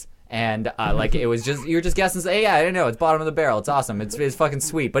asses. And like it was just you were just guessing, hey, yeah, I didn't know, it's bottom of the barrel, it's awesome, it's fucking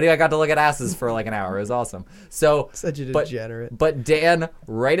sweet. But I got to look at asses for like an hour, it was awesome. So Such a degenerate. But Dan,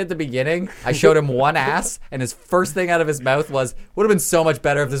 right at the beginning, I showed him one ass, and his first thing out of his mouth was, would have been so much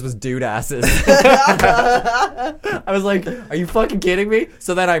better if this was dude asses. I was like, are you fucking kidding me?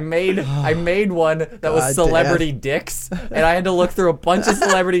 So then I made one that was God celebrity dicks, and I had to look through a bunch of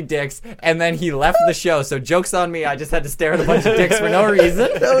celebrity dicks, and then he left the show. So joke's on me, I just had to stare at a bunch of dicks for no reason.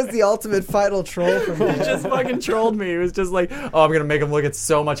 That was the ultimate final troll from He me. just fucking trolled me. He was just like, oh, I'm gonna make him look at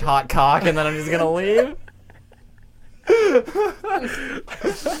so much hot cock, and then I'm just gonna leave. Do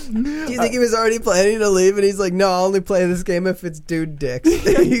you think he was already planning to leave? And he's like, no, I'll only play this game if it's dude dicks.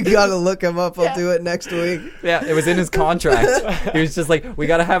 You gotta look him up. I'll do it next week. Yeah, it was in his contract. He was just like, we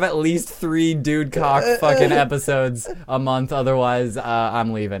gotta have at least 3 dude cock fucking episodes a month, otherwise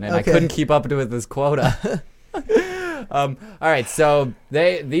I'm leaving. And I Okay. couldn't keep up with this quota. All right, so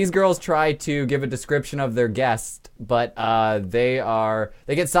these girls try to give a description of their guest, but they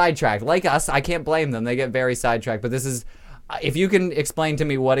get sidetracked. Like us, I can't blame them. They get very sidetracked. But this is, if you can explain to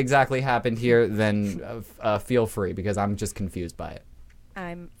me what exactly happened here, then feel free, because I'm just confused by it.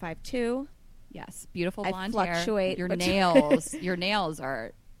 I'm 5'2". Yes, beautiful I blonde fluctuate hair. Your nails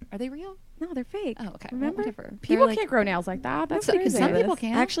are they real? No, they're fake. Oh, okay. Remember? Whatever. People like- can't grow nails like that. That's Nobody can crazy. do Some people this.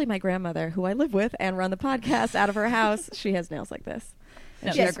 can. Actually, my grandmother, who I live with and run the podcast out of her house, she has nails like this.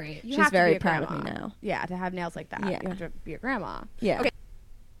 No, She's- they're great. You She's have to very be a proud of grandma. me now. Yeah, to have nails like that, Yeah. you have to be a grandma. Yeah. Okay.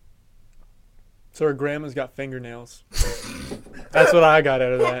 So her grandma's got fingernails. That's what I got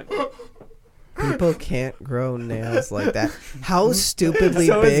out of that. People can't grow nails like that. How stupidly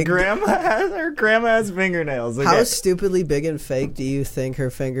So his big? grandma has fingernails. Okay. How stupidly big and fake do you think her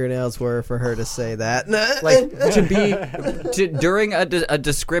fingernails were for her to say that? Like during a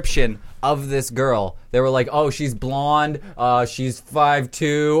description of this girl, they were like, "Oh, she's blonde. She's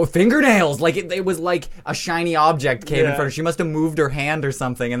 5'2". Fingernails, like it was like a shiny object came in Yeah. front of her. She must have moved her hand or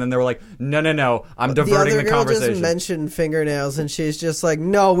something, and then they were like, "No, I'm the diverting other the girl conversation." just mentioned fingernails, and she's just like,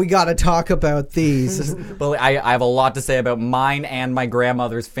 "No, we got to talk about these." But I have a lot to say about mine and my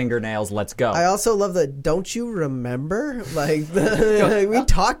grandmother's fingernails. Let's go. I also love that. Don't you remember? Like we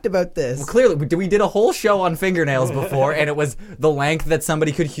talked about this. Clearly, we did a whole show on fingernails before, and it was the length that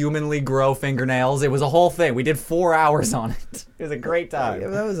somebody could humanly grow fingernails. It was a whole thing. We did 4 hours on it. It was a great time.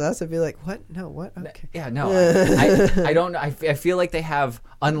 If that was us, I'd be like, "What? No, what? Okay." Yeah, no, I don't. I feel like they have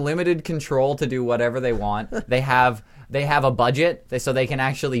unlimited control to do whatever they want. They have a budget, so they can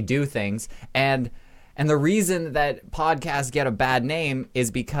actually do things. And the reason that podcasts get a bad name is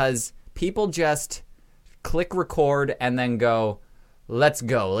because people just click record and then go, let's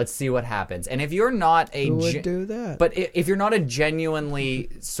go, let's see what happens. And if you're not Who would do that? but if you're not a genuinely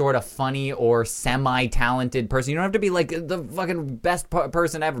sort of funny or semi-talented person, you don't have to be like the fucking best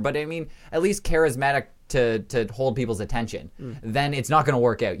person ever, but I mean, at least charismatic to hold people's attention, then it's not going to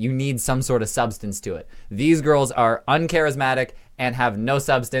work out. You need some sort of substance to it. These girls are uncharismatic and have no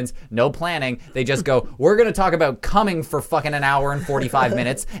substance, no planning. They just go, we're going to talk about coming for fucking an hour and 45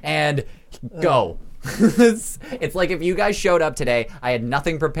 minutes and go. It's like if you guys showed up today, I had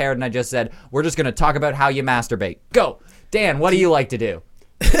nothing prepared and I just said, we're just going to talk about how you masturbate. Go. Dan, what do you like to do?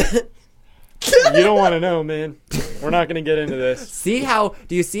 You don't want to know, man. We're not going to get into this. Do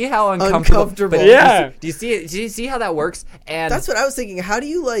you see how uncomfortable? Uncomfortable. Yeah. Do you see how that works? And That's what I was thinking. How do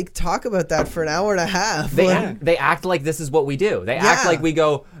you like talk about that for an hour and a half? they act like this is what we do. They act Yeah. like we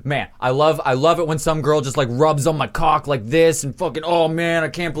go, man, I love it when some girl just like rubs on my cock like this and fucking, oh man, I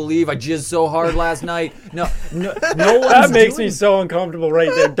can't believe I jizzed so hard last night. No one's That makes doing me so uncomfortable right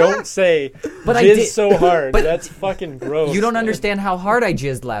there. Don't say But I jizz did- so hard. but- That's fucking gross. You don't understand how hard I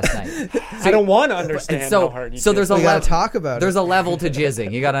jizzed last night. I don't want to understand And so, how hard you so jizzed. there's a We gotta level. talk about There's it. a level to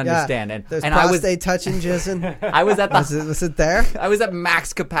jizzing. You gotta understand. There's And I prostate touching jizzing. I was at the Was it there? I was at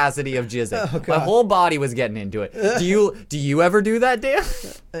max capacity of jizzing. Oh, My God. whole body was getting into it. Do you ever do that, Dan?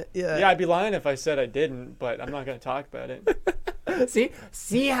 Yeah, I'd be lying if I said I didn't, but I'm not going to talk about it.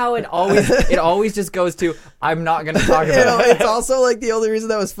 See how it always just goes to I'm not gonna talk You know, about it. it's also like the only reason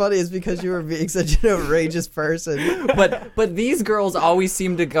that was funny is because you were being such an outrageous person. But these girls always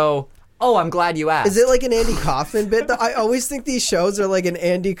seem to go, oh, I'm glad you asked. Is it like an Andy Kaufman bit? I always think these shows are like an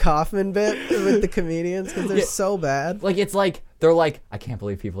Andy Kaufman bit with the comedians because they're Yeah. so bad. like it's like they're like, I can't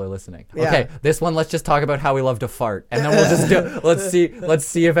believe people are listening. Yeah. Okay, this one, let's just talk about how we love to fart, and then we'll just do. Let's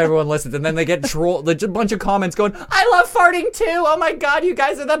see if everyone listens, and then they get trolled. There's a bunch of comments going, I love farting too. Oh my god, you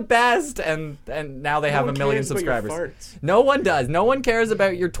guys are the best, and now they have No a one million cares about your subscribers. farts. No one does. No one cares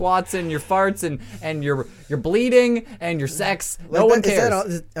about your twats and your farts and your bleeding and your sex. No one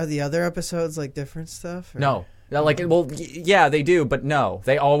cares. Are the other episodes like different stuff? Or No. Yeah, they do, but no.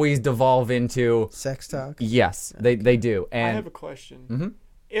 They always devolve into sex talk. yes, they do. I And have a question.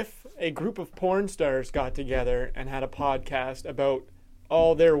 If a group of porn stars got together and had a podcast about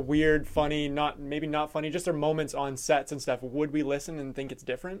all their weird, funny, maybe not funny, just their moments on sets and stuff, would we listen and think it's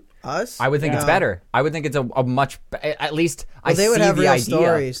different? Us? I would think it's No. better. I would think it's a much at least I they would see have the real idea.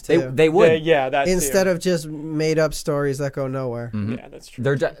 stories, too. They would. Yeah, that Instead too. of just made up stories that go nowhere. Yeah, that's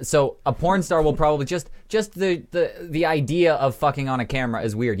true. So a porn star will probably just the idea of fucking on a camera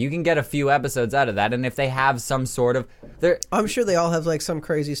is weird. You can get a few episodes out of that, and if they have some sort of I'm sure they all have like some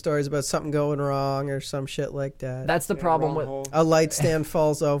crazy stories about something going wrong or some shit like that. that's the problem with A light stand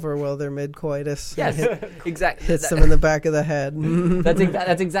falls over while they're mid-coitus. yes, exactly. Hits them in the back of the head.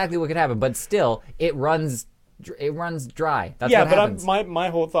 That's exactly what could happen. But still, it runs dry. That's yeah, what but happens. my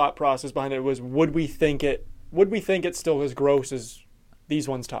whole thought process behind it was, would we think it's still as gross as these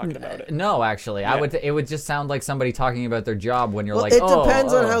ones talking about it? No, actually, Yeah. it would just sound like somebody talking about their job when you're Well, like, it oh,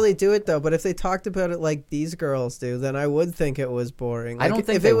 depends on oh. how they do it, though. But if they talked about it like these girls do, then I would think it was boring. I don't Like,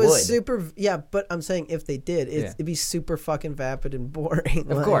 think if they it was would. super. Yeah, but I'm saying if they did, it'd be super fucking vapid and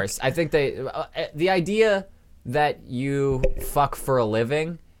boring. Of course, I think the idea that you fuck for a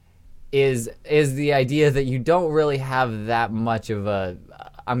living is the idea that you don't really have that much of a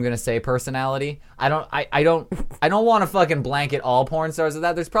I'm gonna say personality. I don't want to fucking blanket all porn stars with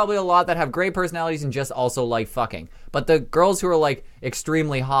that. There's probably a lot that have great personalities and just also like fucking. But the girls who are like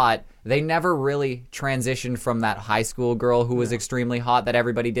extremely hot, they never really transitioned from that high school girl who was extremely hot that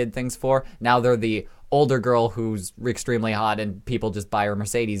everybody did things for. Now they're the older girl who's extremely hot and people just buy her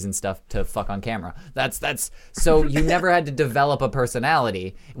Mercedes and stuff to fuck on camera. That's so you never had to develop a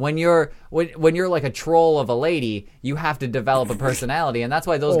personality. When you're like a troll of a lady, you have to develop a personality, and that's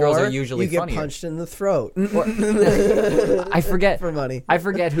why those girls Or are usually you get funnier. punched in the throat. I forget for money. I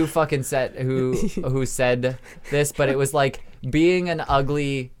forget who fucking said who said this, but it was like being an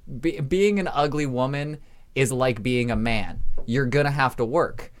ugly woman is like being a man. You're gonna have to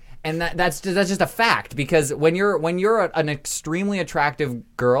work. And that's just a fact, because when you're an extremely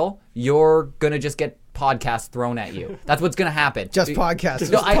attractive girl, you're gonna just get podcasts thrown at you. That's what's gonna happen. Just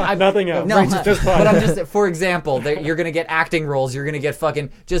podcasts. No, Nothing else. No, Right, just but I'm podcasts. just, for example, you're gonna get acting roles. You're gonna get fucking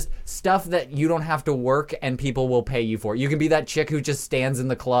just stuff that you don't have to work and people will pay you for. You can be that chick who just stands in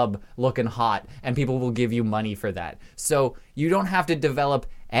the club looking hot and people will give you money for that. So you don't have to develop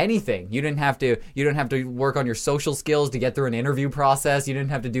anything. You didn't have to work on your social skills to get through an interview process. You didn't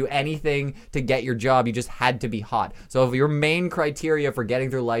have to do anything to get your job. You just had to be hot. So if your main criteria for getting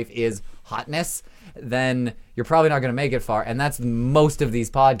through life is hotness, then you're probably not going to make it far. And that's most of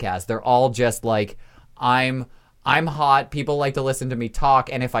these podcasts. They're all just like, I'm hot. People like to listen to me talk.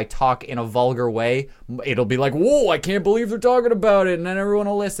 And if I talk in a vulgar way, it'll be like, whoa, I can't believe they're talking about it. And then everyone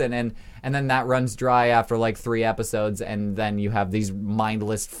will listen. And then that runs dry after like 3 episodes. And then you have these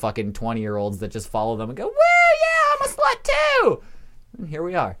mindless fucking 20-year-olds that just follow them and go, woo, yeah, I'm a slut too. And here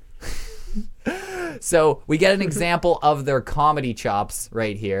we are. So we get an example of their comedy chops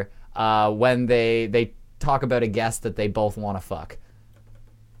right here when they talk about a guest that they both want to fuck.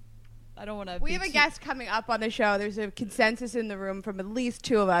 I don't want to. We have a guest coming up on the show. There's a consensus in the room from at least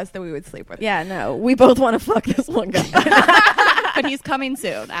 2 of us that we would sleep with. Yeah, no, we both want to fuck this one guy. But he's coming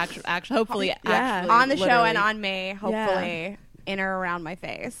soon. Actually, hopefully, actually, On the show literally. and on me, hopefully, in or around my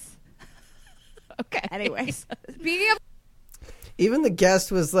face. Okay. Anyways, speaking of, Even the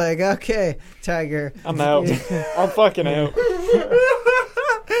guest was like, "Okay, Tiger, I'm out. I'm fucking out.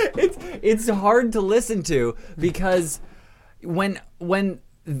 It's hard to listen to because when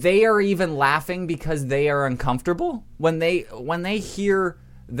they are even laughing because they are uncomfortable, when they hear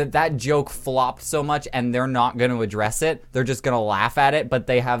that joke flopped so much and they're not going to address it, they're just going to laugh at it, but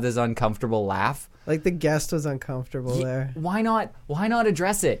they have this uncomfortable laugh. Like the guest was uncomfortable there. Why not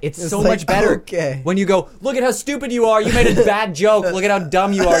address it? It's so like, much better okay. when you go, look at how stupid you are. You made a bad joke. Look at how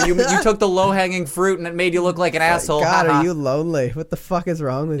dumb you are. You took the low-hanging fruit and it made you look like an asshole. God, Ha-ha. are you lonely? What the fuck is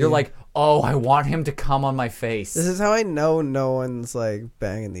wrong with you? You're like, oh, I want him to come on my face. This is how I know no one's like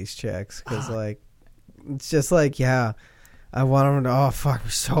banging these chicks because like it's just like I want them to. Oh fuck me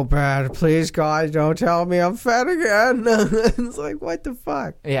so bad! Please God, don't tell me I'm fat again. It's like what the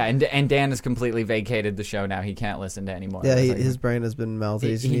fuck? Yeah, and Dan has completely vacated the show now. He can't listen to anymore. Yeah, It's like- his brain has been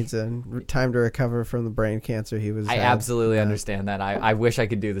melted. He needs time to recover from the brain cancer he was. I had. absolutely understand that. I wish I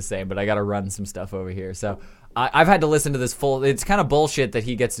could do the same, but I got to run some stuff over here. So I've had to listen to this full. It's kind of bullshit that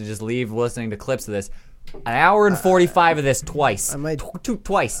he gets to just leave listening to clips of this. An hour and 45 of this twice. I might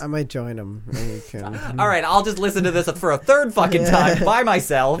twice. I might join him. You can. All right, I'll just listen to this for a third fucking time by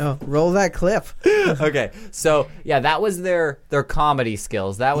myself. Oh, roll that clip. Okay, so yeah, that was their comedy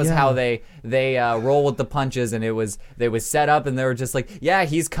skills. That was how they roll with the punches, and they was set up, and they were just like, yeah,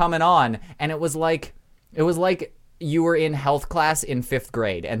 he's coming on, and it was like you were in health class in 5th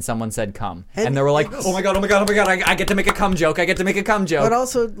grade, and someone said come, and they were like, oh my god, I get to make a cum joke. But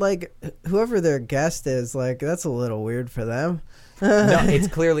also, like, whoever their guest is, like, that's a little weird for them. No, it's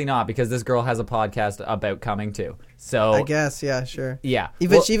clearly not, because this girl has a podcast about coming too. So I guess, yeah, sure. Yeah.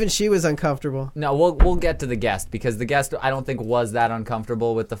 Even she was uncomfortable. No, we'll get to the guest, because the guest I don't think was that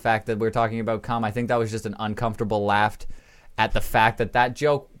uncomfortable with the fact that we're talking about cum. I think that was just an uncomfortable laugh at the fact that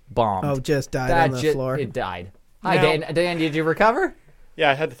joke bombed. Oh, just died on the floor. It died. Hi, Now- Dan, did you recover? Yeah,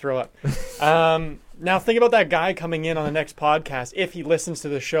 I had to throw up. Now think about that guy coming in on the next podcast. If he listens to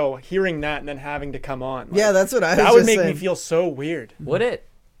the show, hearing that and then having to come on. Like, Yeah, that's what I was that would just make me saying. feel so weird. Would it?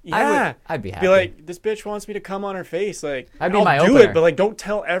 Yeah, I'd be happy. Be like, this bitch wants me to come on her face. Like, That'd be I'll my do opener. it, but like, don't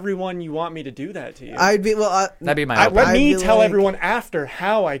tell everyone you want me to do that to you. I'd be That'd be my Let opener. me I'd be tell like- everyone after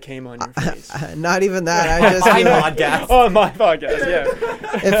how I came on your face. Not even that. I just My be like, podcast. On my podcast,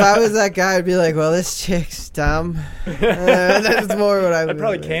 yeah. if I was that guy, I'd be like, well, this chick's dumb. That's more what I would I'd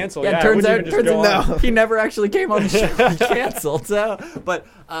probably say. cancel. Yeah, Yeah, turns I out, wouldn't even just go on. no. he never actually came on the show. He canceled. So, but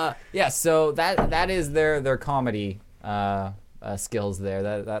yeah, so that is their comedy skills there.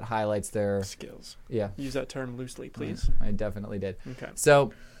 That highlights their Skills. yeah. Use that term loosely, please. I definitely did. Okay.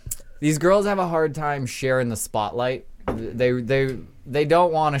 So these girls have a hard time sharing the spotlight. They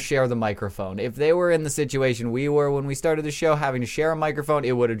don't want to share the microphone. If they were in the situation we were when we started the show, having to share a microphone,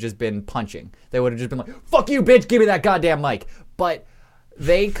 it would have just been punching. They would have just been like, fuck you, bitch, give me that goddamn mic. But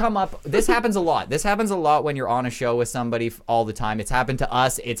they come up, this happens a lot. This happens a lot when you're on a show with somebody all the time. It's happened to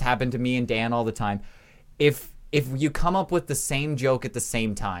us. It's happened to me and Dan all the time. If you come up with the same joke at the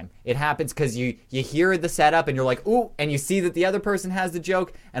same time, it happens because you hear the setup and you're like, ooh, and you see that the other person has the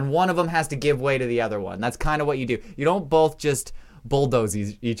joke and one of them has to give way to the other one. That's kind of what you do. You don't both just bulldoze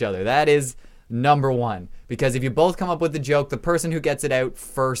each other. That is number one. Because if you both come up with the joke, the person who gets it out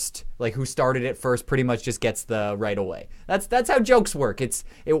first, like who started it first, pretty much just gets the right away. That's how jokes work.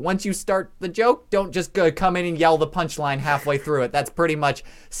 Once you start the joke, don't just come in and yell the punchline halfway through it. That's pretty much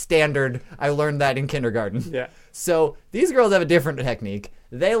standard. I learned that in kindergarten. Yeah. So these girls have a different technique.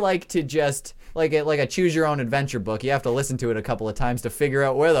 They like to just like a choose your own adventure book. You have to listen to it a couple of times to figure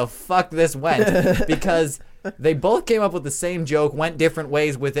out where the fuck this went because they both came up with the same joke, went different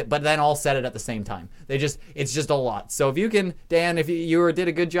ways with it, but then all said it at the same time. It's just a lot. So if you can, Dan, if you did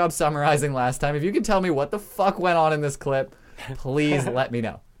a good job summarizing last time, if you can tell me what the fuck went on in this clip, please let me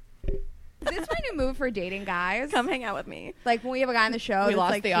know. Is this my new move for dating guys? Come hang out with me. Like when we have a guy on the show, We that's,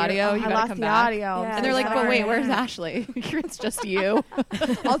 lost like, the cute. audio. Oh, You I gotta lost come the back. audio. Yeah. And they're like, but wait, where's that? Ashley? It's just you.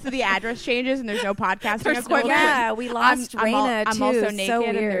 Also, the address changes and there's no podcasting There's no- equipment. Yeah, we lost I'm Raina I'm too. also So naked and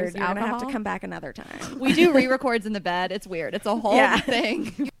weird. there's You're gonna have to alcohol. come back another time. We do re-records in the bed. It's weird. It's a whole Yeah.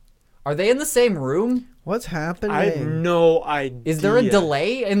 thing. Are they in the same room? What's happening? I have no idea. Is there a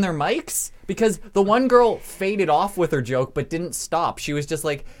delay in their mics? Because the one girl faded off with her joke but didn't stop. She was just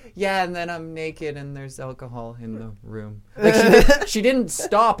like, yeah, and then I'm naked and there's alcohol in the room. Like she didn't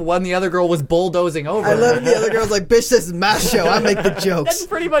stop when the other girl was bulldozing over I her. love the other girl's like, bitch, this is my show. I make the That's jokes.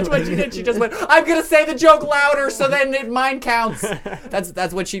 pretty much what she did. She just went, I'm gonna say the joke louder so then mine counts.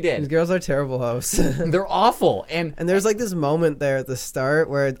 That's what she These did. girls are terrible hosts. They're awful. And And there's like this moment there at the start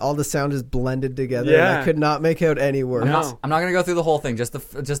where all the sound is blended together, and Yeah. I could not make out any word. I'm No. not gonna go through the whole thing. Just the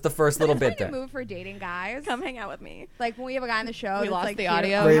first little bit That's there. a move for dating guys. Come hang out with me. Like when we have a guy on the show, We that's, lost like, the cute.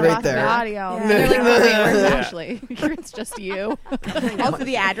 audio. Right, We right lost there. the audio. Yeah. They're like, okay, where's Yeah. Ashley? It's just you. Also,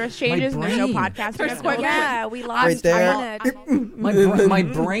 the address changes and there's no brain. podcast. There's anymore. no- Yeah, we lost Right there. My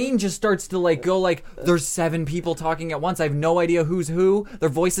brain just starts to like go like there's 7 people talking at once. I have no idea who's who. Their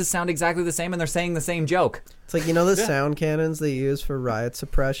voices sound exactly the same and they're saying the same joke. It's like, you know the sound cannons they use for riot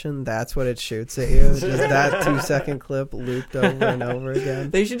suppression? That's what it shoots at you. Just that 2-second clip looped over and over again.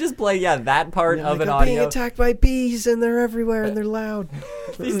 They should just play that part You're of like, an I'm being audio. attacked by bees and they're everywhere and they're loud.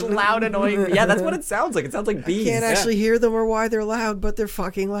 These loud annoying. Yeah, that's what it sounds like. It sounds like bees. Can't actually hear them or why they're loud, but they're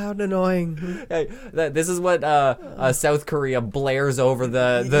fucking loud and annoying. Hey, this is what South Korea blares over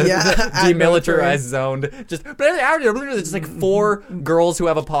the Yeah, the at North Korea. demilitarized zone. Just it's just like 4 girls who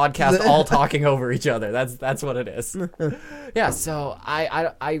have a podcast all talking over each other. That's what it is. Yeah. So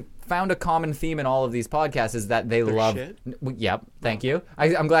I found a common theme in all of these podcasts is that they love. shit? Yep. Thank you.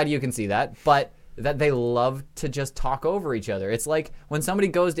 I'm glad you can see that, but. That they love to just talk over each other. It's like when somebody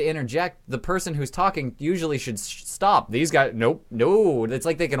goes to interject, the person who's talking usually should stop. These guys, nope, no. It's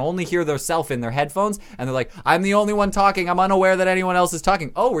like they can only hear themselves in their headphones, and they're like, I'm the only one talking. I'm unaware that anyone else is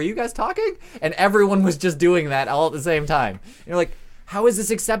talking. Oh, were you guys talking? And everyone was just doing that all at the same time. You're like, how is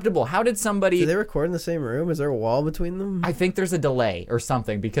this acceptable? How did somebody... Do they record in the same room? Is there a wall between them? I think there's a delay or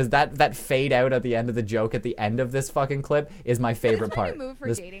something because that fade out at the end of the joke at the end of this fucking clip is my favorite It's like part. a move for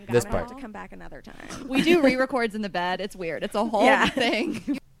This, dating this guys. part. To come back another time. We do re-records in the bed. It's weird. It's a whole Yeah.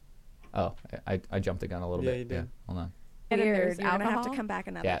 thing. Oh, I jumped the gun a little Yeah, bit. you did. Yeah, hold on. Weird. There's You're gonna have to alcohol? come back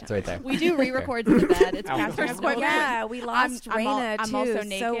another Yeah, time. it's right there. We do re-records in the bed. It's Alcohol. past Quite Yeah, we lost I'm al- Raina I'm too. also So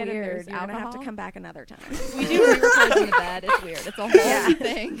naked and weird. there's You're gonna have to alcohol. come back another time. We do re-records in the bed. It's weird. It's a whole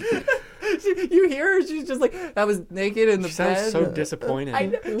thing. You hear her? She's just like, I was naked in the She sounds bed. so disappointed. I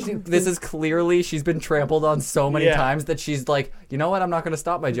know. This is clearly, she's been trampled on so many Yeah. times that she's like, you know what? I'm not going to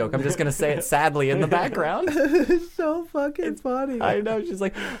stop my joke. I'm just going to say it sadly in the background. It's so fucking funny. I know. She's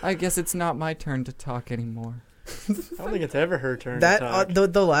like, I guess it's not my turn to talk anymore. I don't think it's ever her turn That to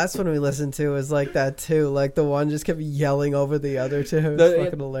talk. the last one we listened to was like that too. Like the one just kept yelling over the other two. It was The-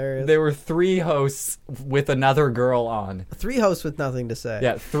 fucking hilarious. There were 3 hosts with another girl on. 3 hosts with nothing to say.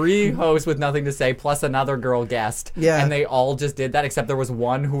 Yeah, 3 hosts with nothing to say, plus another girl guest. Yeah. And they all just did that, except there was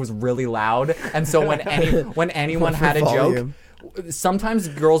one who was really loud. And so when anyone had a Volume. joke, sometimes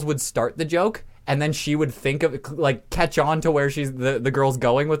girls would start the joke, and then she would think of, like, catch on to where the girl's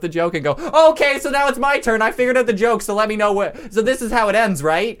going with the joke and go, okay, so now it's my turn. I figured out the joke, so let me know what. So this is how it ends,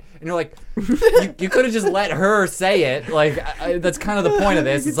 right? And you're like, you could have just let her say it. Like, that's kind of the point of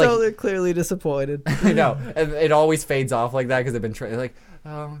this. You It's can tell like, they're clearly disappointed. I know. And it always fades off like that because they've been like,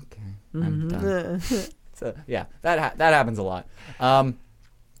 oh, okay, I'm done. So, yeah, that happens a lot.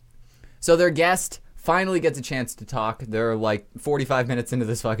 So their guest finally gets a chance to talk. They're like 45 minutes into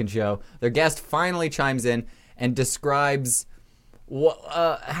this fucking show. Their guest finally chimes in and describes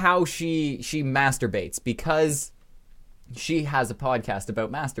how she masturbates because she has a podcast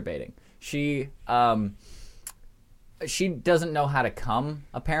about masturbating. She doesn't know how to come,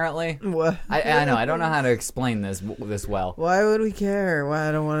 apparently. What? I know. I don't know how to explain this well. Why would we care? Why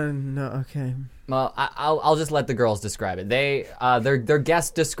I don't want to know. Okay. Well, I'll just let the girls describe it. Their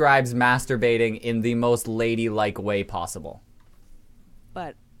guest describes masturbating in the most ladylike way possible.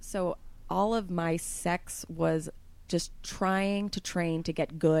 But so all of my sex was just trying to train to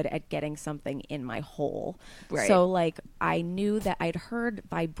get good at getting something in my hole. Right. So like I knew that I'd heard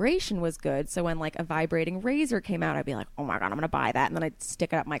vibration was good. So when like a vibrating razor came out, I'd be like, oh my God, I'm going to buy that. And then I'd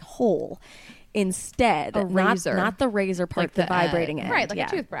stick it up my hole instead. A razor. Not the razor part, Like the the vibrating end. end. Right, like a yeah.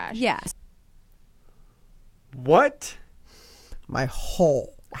 toothbrush. Yes. What? My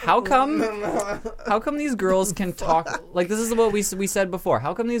hole. How come these girls can talk like this is what we said before.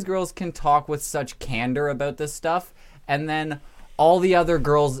 How come these girls can talk with such candor about this stuff and then all the other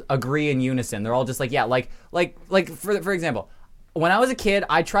girls agree in unison? They're all just like, yeah, like for example, when I was a kid,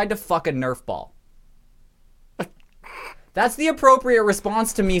 I tried to fuck a Nerf ball. That's the appropriate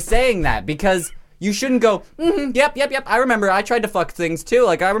response to me saying that because you shouldn't go, yep. I remember I tried to fuck things too.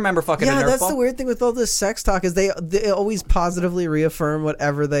 Like I remember fucking a Nerf Yeah, that's ball. the weird thing with all this sex talk is they always positively reaffirm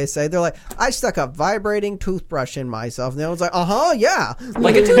whatever they say. They're like, I stuck a vibrating toothbrush in myself. And everyone's like, yeah.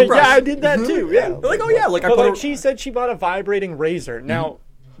 Like a toothbrush. Yeah, I did that too. Yeah. They're like, oh yeah, like I But put like she said she bought a vibrating razor. Now,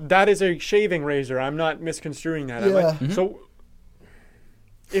 that is a shaving razor. I'm not misconstruing that. am I? Yeah. So,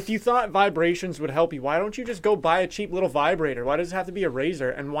 if you thought vibrations would help you, why don't you just go buy a cheap little vibrator? Why does it have to be a razor?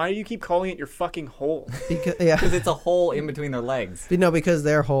 And why do you keep calling it your fucking hole? Because, Because it's a hole in between their legs. because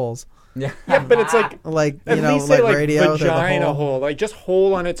they're holes. Yeah. Yeah, but it's like At least say like radio, they're the vagina hole. hole. Like just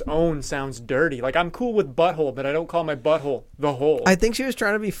hole on its own sounds dirty. Like I'm cool with butthole, but I don't call my butthole the hole. I think she was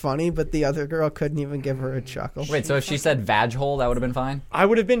trying to be funny, but the other girl couldn't even give her a chuckle. Wait, so if she said vag hole, that would have been fine? I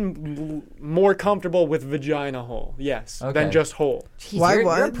would have been more comfortable with vagina hole, yes, Okay. than just hole. Jeez, Why?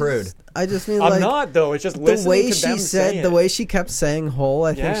 you're a prude. I just mean I'm like not though. It's just the listening way to she them say said, it. the way she kept saying "hole."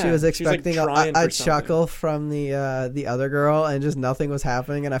 I think she Yeah, was she's, like, expecting trying a for chuckle from the other girl, and just nothing was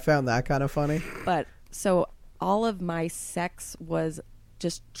happening. And I found that kind of funny. But so all of my sex was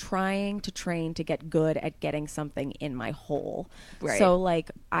just trying to train to get good at getting something in my hole. Right. So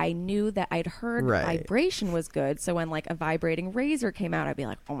like I knew that I'd heard Right. vibration was good. So when like a vibrating razor came out, I'd be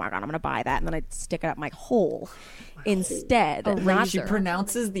like, oh my God, I'm going to buy that. And then I'd stick it up my hole instead. Not She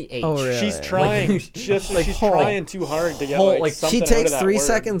pronounces the H. Oh, really? She's trying. she's hole. trying too hard to get Hole, like like, something She out of takes that 3 word.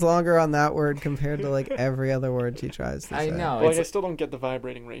 seconds longer on that word compared to like every other word she tries to I say. know. Well, like, I It's still don't get the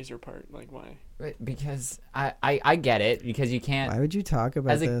vibrating razor part. Like why? because I get it, because you can't. Why would you talk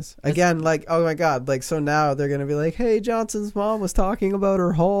about As a- this as- again? Like, oh my God! Like, so now they're gonna be like, "Hey, Johnson's mom was talking about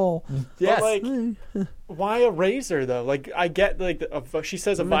her hole." Yes. But like, why a razor though? Like I get like she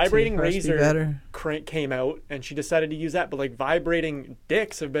says a Wouldn't a vibrating toothbrush be razor better? came out and she decided to use that. But like vibrating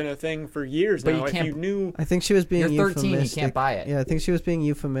dicks have been a thing for years But now. you If can't- you knew, I think she was being You're 13, you euphemistic. can't buy it. Yeah, I think she was being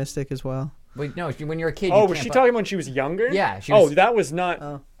euphemistic as well. Wait, no. When you're a kid, oh, you was can't she buy- talking when she was younger? Yeah, she Oh, was- that was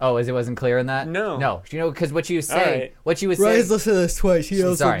not. Oh, as it wasn't clear in that? No. No. You know, because what she was All saying, right. what she was saying. Ryan's listened to this twice. He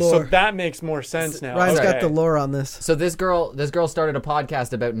knows the Sorry. lore. So that makes more sense now. Ryan's okay. got the lore on this. So this girl started a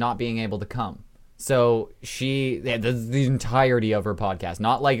podcast about not being able to come. So the entirety of her podcast,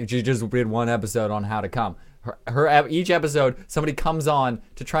 not like she just did one episode on how to come. Each episode, somebody comes on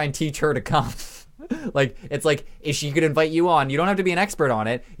to try and teach her to come. Like, it's like, if she could invite you on, you don't have to be an expert on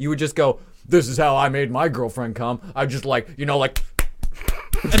it. You would just go, this is how I made my girlfriend come. I just like, and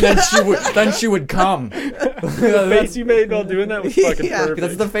then she would come. The face you made while doing that was fucking Yeah. perfect.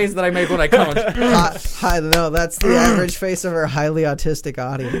 That's the face that I made when I come. Hi, no, that's the average face of our highly autistic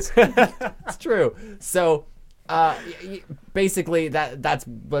audience. It's true. So, basically, that's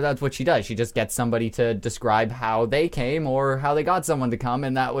what she does. She just gets somebody to describe how they came or how they got someone to come,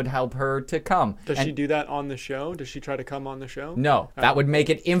 and that would help her to come. Does And she do that on the show? Does she try to come on the show? No, that would make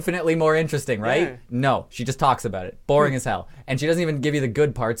it infinitely more interesting, right? Yeah. No, she just talks about it. Boring as hell. And she doesn't even give you the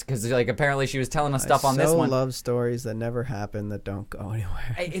good parts because, like, apparently she was telling us stuff on this one. I love stories that never happen that don't go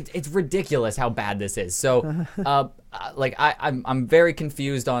anywhere. It's ridiculous how bad this is. So, like, I'm very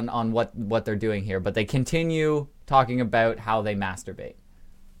confused on what they're doing here, but they continue talking about how they masturbate.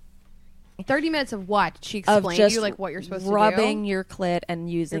 30 minutes of what? Did she of explain to just you like what you're supposed rubbing to your clit and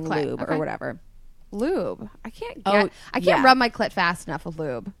using clit, lube okay. or whatever. do? Lube. I can't Oh, yeah. rub my clit fast enough with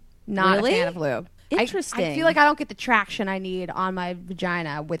lube. Not Really? a fan of lube. Interesting. I feel like I don't get the traction I need on my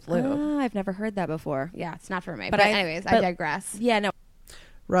vagina with lube. I've never heard that before. Yeah, it's not for me. But But, I- anyways, I but- digress. Yeah, no.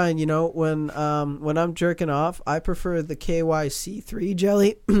 Ryan, you know, when I'm jerking off, I prefer the KYC3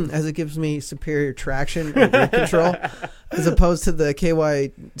 jelly as it gives me superior traction and grip control, as opposed to the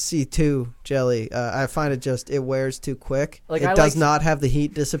KYC2 jelly. I find it wears too quick. Like, it I does like- not have the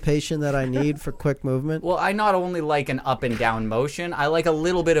heat dissipation that I need for quick movement. Well, I not only like an up and down motion, I like a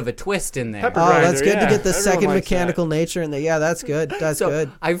little bit of a twist in there. Pepper Oh, grinder, that's good yeah. to get the Everyone second likes mechanical nature in there. Yeah, that's good. That's So,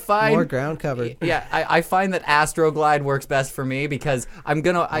 good. I find More ground covered. Yeah, I find that Astroglide works best for me because I'm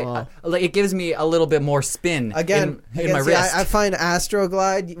gonna like it gives me a little bit more spin Again, in my see, wrist. I find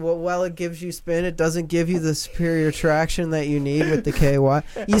Astroglide, while it gives you spin, it doesn't give you the superior traction that you need with the KY.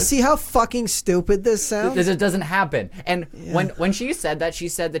 You see how fucking stupid this sounds? It doesn't happen. And when she said that she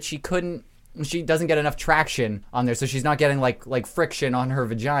doesn't get enough traction on there, so she's not getting like friction on her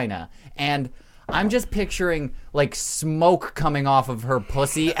vagina. And I'm just picturing like smoke coming off of her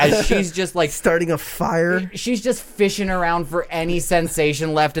pussy as she's just like Starting a fire. she's just fishing around for any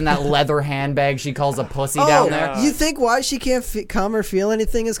sensation left in that leather handbag she calls a pussy down there. You think why she can't come or feel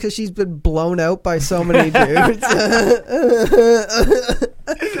anything is because she's been blown out by so many dudes?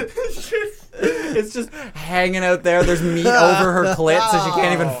 It's just hanging out there. There's meat over her clit, so she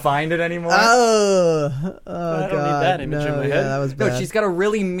can't even find it anymore. Oh I don't need God. that image in my yeah, head. that was bad. No, she's got a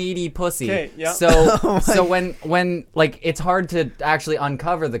really meaty pussy. Okay, yeah. So when like it's hard to actually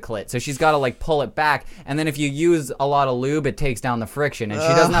uncover the clit, so she's got to like pull it back, and then if you use a lot of lube, it takes down the friction, and she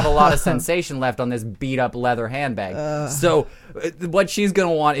doesn't have a lot of sensation left on this beat up leather handbag. So what she's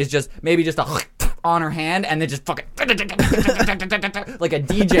gonna want is just maybe just a on her hand and then just fucking like a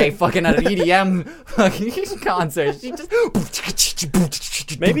DJ fucking at an EDM fucking concert. She just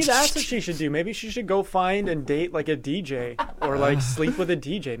Maybe that's what she should do. Maybe she should go find and date like a DJ or like sleep with a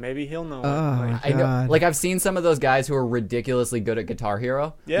DJ. Maybe he'll know. Oh, I know. God. Like I've seen some of those guys who are ridiculously good at Guitar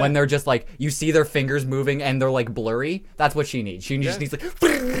Hero. Yeah. When they're just like, you see their fingers moving and they're like blurry. That's what she needs. She just needs like,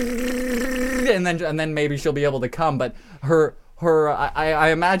 and then maybe she'll be able to come. But I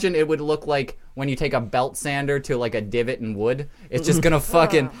imagine it would look like when you take a belt sander to like a divot in wood. It's just gonna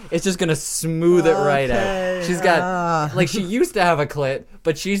it's just gonna smooth it right out. She's got like, she used to have a clit,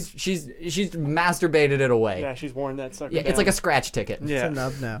 but she's masturbated it away. Yeah, she's worn that sucker. Yeah, it's like a scratch ticket. Yeah. It's a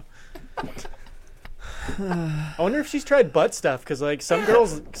nub now. I wonder if she's tried butt stuff, because like some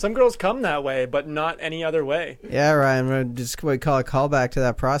girls come that way, but not any other way. Yeah, Ryan, we're just call a callback to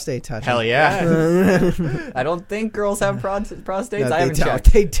that prostate touch. Hell yeah. I don't think girls have prostates. No, I haven't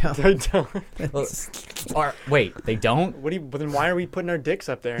checked. They don't. I don't. Well, or wait, they don't? But then why are we putting our dicks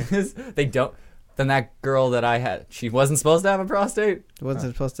up there? They don't. Then that girl that I had, she wasn't supposed to have a prostate?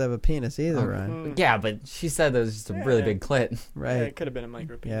 Wasn't supposed to have a penis either, Ryan. Yeah, but she said there was just a really big clit. Right. Yeah, it could have been a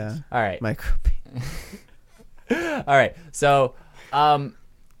micro penis. Yeah. All right. Micro penis. All right. So,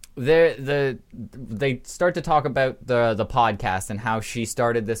 they start to talk about the podcast and how she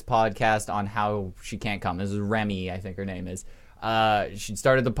started this podcast on how she can't come. This is Remy, I think her name is. She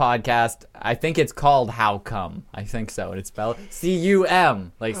started the podcast. I think it's called How Come. I think so. And it's spelled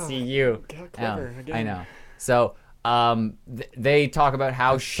C-U-M, like C-U. Clever again. I know. So, they talk about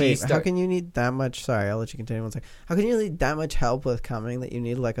how she Wait, how can you need that much? Sorry, I'll let you continue one second. How can you need that much help with coming that you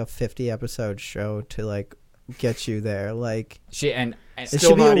need like a 50 episode show to like get you there? Like she and This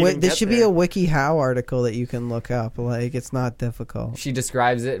Still should be not a even this get should be there. a WikiHow article that you can look up. Like it's not difficult. she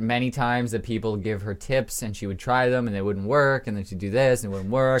describes it many times that people give her tips and she would try them and they wouldn't work, and then she'd do this and it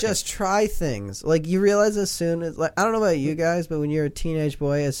wouldn't work. Just try things. Like you realize as soon as like I don't know about you guys, but when you're a teenage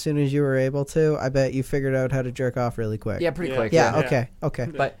boy, as soon as you were able to, I bet you figured out how to jerk off really quick. yeah, pretty Yeah. quick. Yeah. Okay.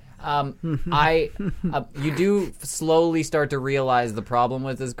 But you do slowly start to realize the problem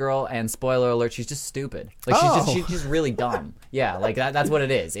with this girl, and spoiler alert, she's just stupid. Like she's just really dumb. Yeah, like that's what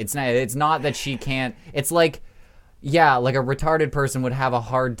it is. It's not that she can't. It's like, yeah, like a retarded person would have a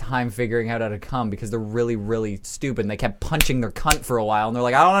hard time figuring out how to come because they're really, really stupid and they kept punching their cunt for a while and they're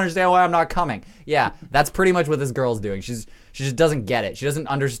like, I don't understand why I'm not coming. Yeah, that's pretty much what this girl's doing. She just doesn't get it. She doesn't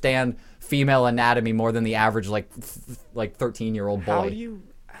understand female anatomy more than the average like 13-year-old boy.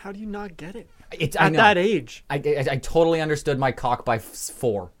 How do you not get it? I At know. that age. I totally understood my cock by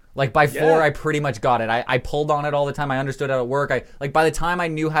 4. Like by 4, I pretty much got it. I pulled on it all the time. I understood how it worked. By the time I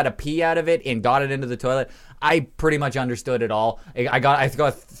knew how to pee out of it and got it into the toilet, I pretty much understood it all. I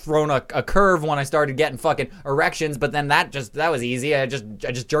got thrown a curve when I started getting fucking erections, but then that was easy. I just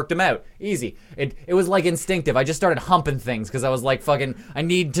jerked them out, easy. It was like instinctive. I just started humping things because I was like fucking. I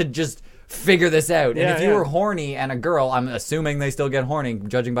need to just figure this out. And if you were horny and a girl, I'm assuming they still get horny,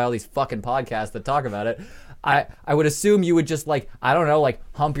 judging by all these fucking podcasts that talk about it. I would assume you would just like, I don't know, like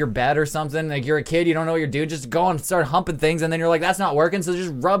hump your bed or something. Like you're a kid, you don't know what you're doing. Just go and start humping things, and then you're like, that's not working. So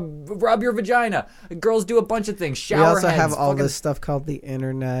just rub your vagina. Girls do a bunch of things. Shower We also heads, have all fucking- this stuff called the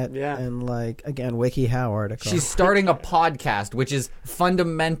internet and like again WikiHow article. She's starting a podcast, which is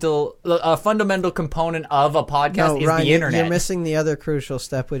a fundamental component of a podcast is Ryan, the internet. You're missing the other crucial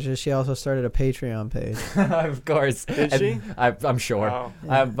step, which is she also started a Patreon page. Of course. Did she? I'm sure.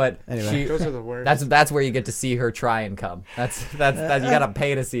 Wow. But Anyway. Those are the worst. that's where you get to see her try and come. That's you gotta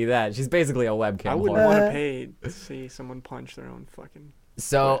pay to see that. She's basically a webcam. I wouldn't whore. want to pay to see someone punch their own fucking.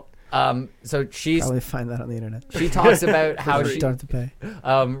 So she's Probably find that on the internet. she talks about how she Don't have to pay.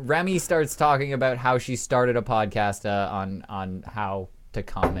 Remy starts talking about how she started a podcast on how to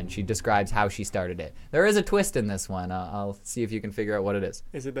come, and she describes how she started it. There is a twist in this one. I'll see if you can figure out what it is.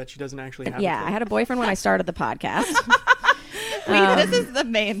 Is it that she doesn't actually have? Yeah, a I had a boyfriend when I started the podcast. This is the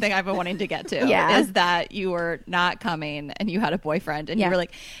main thing I've been wanting to get to. Yeah. Is that you were not coming and you had a boyfriend and Yeah. you were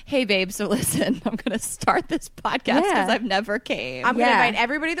like, hey, babe, so listen, I'm going to start this podcast because Yeah. I've never came. I'm going to Yeah. invite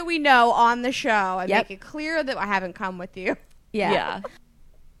everybody that we know on the show and Yep. make it clear that I haven't come with you. yeah.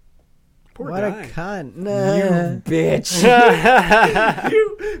 Poor What guy. a cunt. You bitch.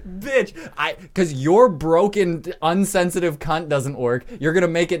 You bitch. Because your broken, unsensitive cunt doesn't work. You're going to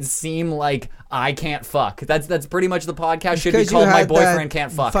make it seem like I can't fuck. That's pretty much the podcast should be Because you called My had Boyfriend that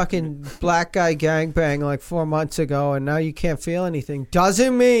Can't Fuck. Fucking black guy gangbang like 4 months ago, and now you can't feel anything.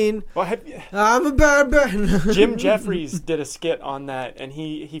 Doesn't mean Well, I'm a bad man. Jim Jeffries did a skit on that, and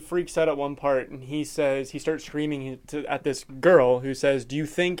he freaks out at one part, and he starts screaming at this girl who says, "Do you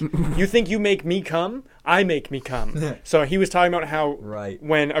think you make me come? I make me come." So he was talking about how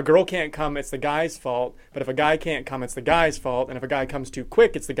when a girl can't come, it's the guy's fault, but if a guy can't come, it's the guy's fault, and if a guy comes too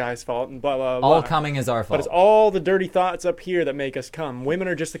quick, it's the guy's fault, and blah blah blah. All coming is our fault. But it's all the dirty thoughts up here that make us come. Women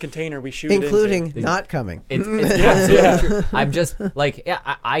are just the container we shoot Including into. not coming. It's I'm just like,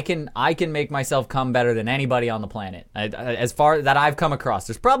 I can make myself come better than anybody on the planet. As far that I've come across,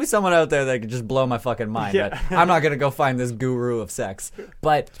 there's probably someone out there that could just blow my fucking mind. Yeah. But I'm not gonna go find this guru of sex.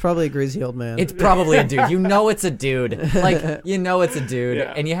 But It's probably a greasy old man. it's probably a dude. You know it's a dude. Like, you know it's a dude.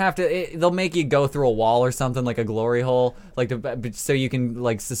 Yeah. And you have to, they'll make you go through a wall or something, like a glory hole, like so you can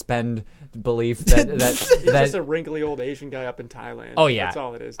like suspend belief that Just a wrinkly old Asian guy up in Thailand. Oh yeah, that's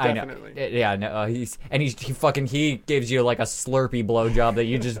all it is. I Definitely. know. Yeah, no, he gives you like a slurpy blowjob that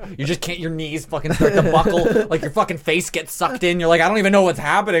you just can't. Your knees fucking start to buckle, like your fucking face gets sucked in. You're like, I don't even know what's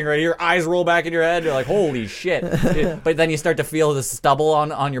happening right here. Your eyes roll back in your head. You're like, holy shit. But then you start to feel the stubble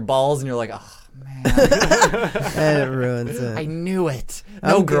on your balls, and you're like, oh man. And it ruins it. I knew it.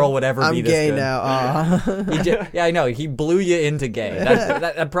 No girl would ever be this gay good. now. Aw. Yeah, I know. He blew you into gay.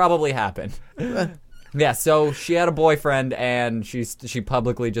 That probably happened. Yeah, so she had a boyfriend, and she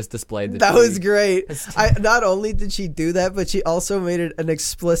publicly just displayed That was great. Not only did she do that, but she also made it an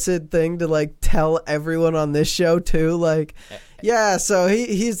explicit thing to like tell everyone on this show too. Like, yeah, so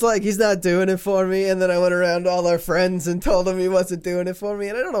he's like, he's not doing it for me. And then I went around to all our friends and told him he wasn't doing it for me.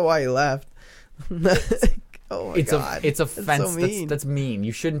 And I don't know why he left. Oh my God. It's offense. So mean. That's mean.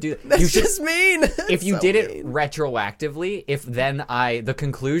 You shouldn't do that. That's just mean. If you So did it mean. retroactively, if then the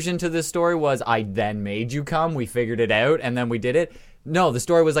conclusion to this story was I then made you come, we figured it out, and then we did it. No, the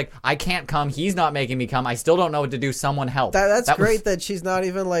story was like, I can't come, he's not making me come, I still don't know what to do, someone help. That's great that she's not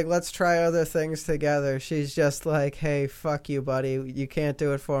even like, let's try other things together. She's just like, hey, fuck you, buddy. You can't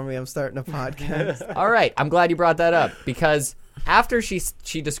do it for me. I'm starting a podcast. All right, I'm glad you brought that up, because after she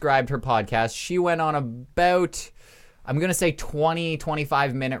described her podcast, she went on about, I'm going to say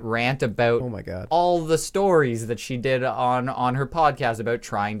 25 minute rant about Oh my God. all the stories that she did on her podcast about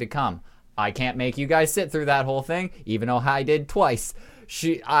trying to come. I can't make you guys sit through that whole thing, even though I did twice.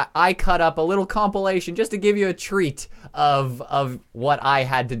 I cut up a little compilation just to give you a treat of what I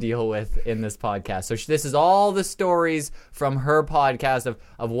had to deal with in this podcast. So this is all the stories from her podcast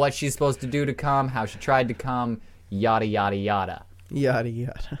of what she's supposed to do to come, how she tried to come, yada, yada, yada. Yada,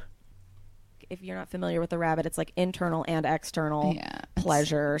 yada. If you're not familiar with the rabbit, it's like internal and external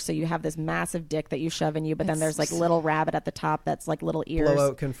pleasure. So you have this massive dick that you shove in you, but then there's like little rabbit at the top that's like little ears.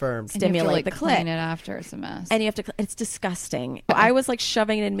 Blowout confirmed. Stimulate the clean clit. it after. It's a mess. And you have to, it's disgusting. I was like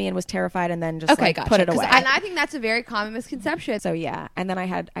shoving it in me and was terrified and then just like gotcha. put it away. And I think that's a very common misconception. So yeah. And then I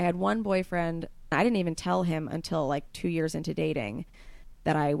had one boyfriend. I didn't even tell him until like 2 years into dating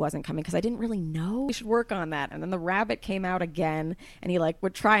that I wasn't coming because I didn't really know. We should work on that. And then the rabbit came out again and he like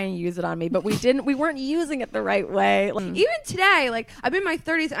would try and use it on me, but we weren't using it the right way. Like, Even today, like I'm in my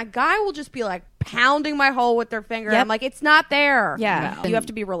 30s, and a guy will just be like pounding my hole with their finger. Yep. I'm like, it's not there. yeah, No. you have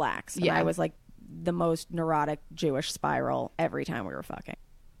to be relaxed. And Yeah. I was like the most neurotic Jewish spiral every time we were fucking.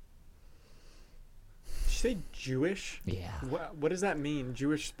 Did you say Jewish? Yeah. What does that mean?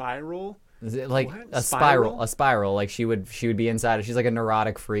 Jewish spiral? Is it like What? a spiral? Like she would be inside. She's like a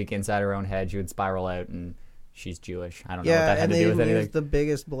neurotic freak inside her own head. She would spiral out, and she's Jewish. I don't know what Yeah, that had and to they do with even anything. used the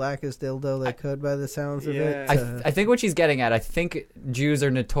biggest, blackest dildo they could by the sounds of it. Yeah. I think what she's getting at, I think Jews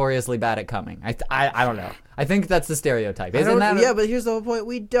are notoriously bad at coming. I don't know. I think that's the stereotype. Isn't that? Yeah, but here's the whole point.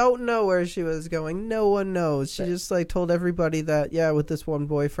 We don't know where she was going. No one knows. She just like told everybody that, yeah, with this one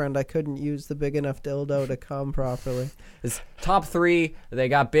boyfriend, I couldn't use the big enough dildo to come properly. It's top three. They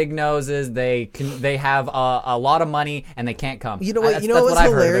got big noses. They have a lot of money, and they can't come. You know what? That's What's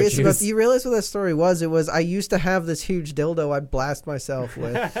I've heard hilarious about? Jews. You realize what that story was? It was I used to have this huge dildo I'd blast myself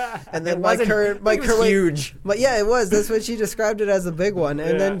with, and then my current huge. But yeah, it was. That's what she described it as, a big one.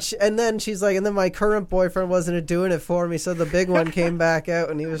 And then she's like, and then my current boyfriend wasn't doing it for me, so the big one came back out,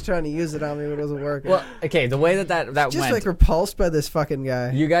 and he was trying to use it on me, but it wasn't working. Well, okay, the way that just went. like repulsed by this fucking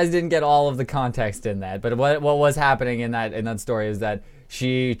guy. You guys didn't get all of the context in that, but what was happening in that story is that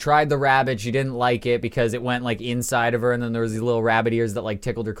she tried the rabbit. She didn't like it because it went like inside of her, and then there was these little rabbit ears that like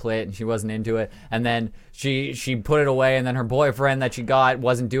tickled her clit, and she wasn't into it. And then she put it away, and then her boyfriend that she got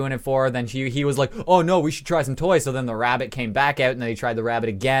wasn't doing it for her. Then he was like, oh no, we should try some toys. So then the rabbit came back out, and then he tried the rabbit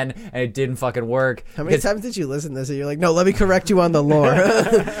again, and it didn't fucking work. How many times did you listen to this and you're like, no, let me correct you on the lore?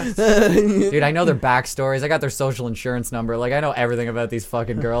 Dude, I know their backstories. I got their social insurance number. Like, I know everything about these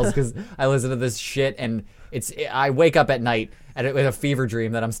fucking girls because I listen to this shit, and I wake up at night with a fever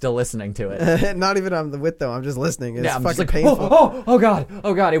dream that I'm still listening to it. Not even on the wit though. I'm just listening. It's I'm fucking just like, painful. oh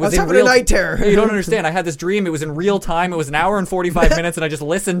god. It was having a night terror. You don't understand. I had this dream. It was in real time. It was an hour and 45 minutes, and I just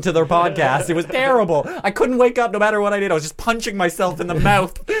listened to their podcast. It was terrible. I couldn't wake up no matter what I did. I was just punching myself in the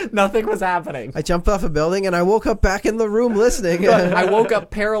mouth. Nothing was happening. I jumped off a building and I woke up back in the room listening. I woke up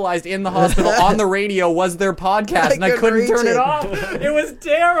paralyzed in the hospital. On the radio was their podcast, and I couldn't turn it off. It was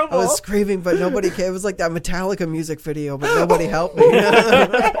terrible. I was screaming, but nobody came. It was like that Metallica music video, but nobody helped me.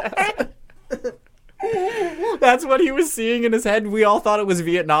 That's what he was seeing in his head. We all thought it was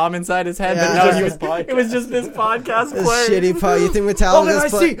Vietnam inside his head, but no, it was just this podcast This playing. shitty pod. You think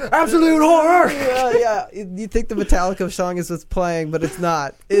Metallica's see absolute horror? Yeah. You think the Metallica song is what's playing, but it's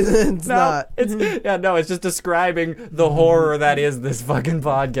not. It's not. It's just describing the horror that is this fucking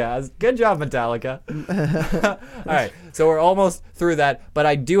podcast. Good job, Metallica. All right, so we're almost through that, but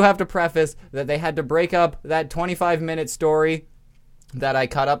I do have to preface that they had to break up that 25-minute story that I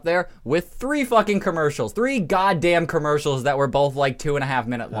cut up there with 3 fucking commercials. 3 goddamn commercials that were both like 2.5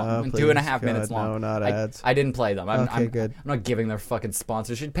 minute long. Oh, 2.5 minutes long. No, not ads. I didn't play them. I'm good. I'm not giving their fucking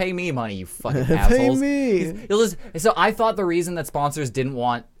sponsorship. Pay me money, you fucking assholes. Pay me. So I thought the reason that sponsors didn't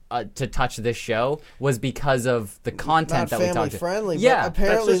want to touch this show was because of the content that we family talked friendly. Yeah, but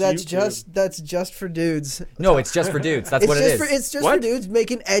apparently that's that's just for dudes. No, it's just for dudes. That's what it is. It's just for dudes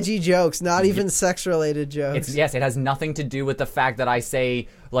making edgy jokes, not even sex related jokes. Yes, it has nothing to do with the fact that I say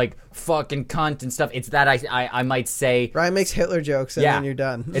like fucking cunt and stuff. It's that I might say Ryan makes Hitler jokes and then you're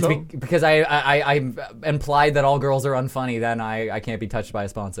done. It's because I implied that all girls are unfunny. Then I can't be touched by a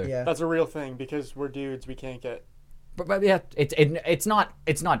sponsor. Yeah, That's a real thing because we're dudes. We can't get. But yeah, it's not.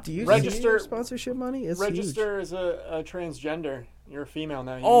 Do you register sponsorship money? It's register as a transgender. You're a female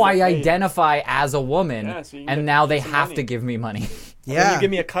now. I identify as a woman, and now they have money. to give me money. Yeah, you give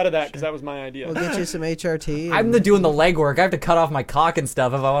me a cut of that because that was my idea. We'll get you some HRT. I'm doing the legwork. I have to cut off my cock and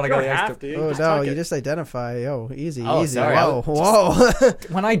stuff if I want to go the extra. Oh no, you just identify. Easy. Sorry, Whoa.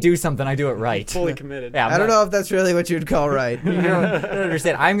 When I do something, I do it right. Fully committed. Yeah, I don't know if that's really what you'd call right. You don't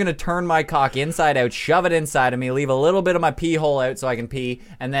understand. I'm gonna turn my cock inside out, shove it inside of me, leave a little bit of my pee hole out so I can pee,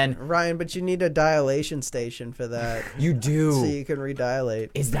 and then Ryan, but you need a dilation station for that. You do. So you can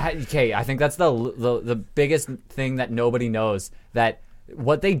redilate. Is that okay? I think that's the biggest thing that nobody knows. That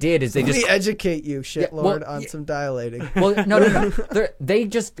what they did is they just educate you, shitlord, on some dilating. Well, no. They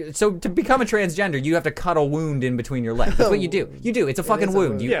just so to become a transgender, you have to cut a wound in between your legs. That's what you do. You do. It's a fucking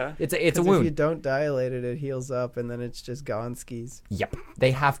wound. It's a wound. If you don't dilate it, it heals up, and then it's just gone skis. Yep.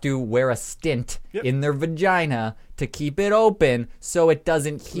 They have to wear a stint in their vagina to keep it open so it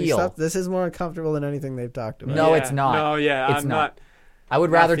doesn't heal. This is more uncomfortable than anything they've talked about. No, it's not. No, it's I'm not. I would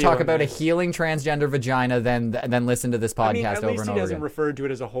rather talk about a healing transgender vagina than listen to this podcast over and over again. At least he hasn't referred to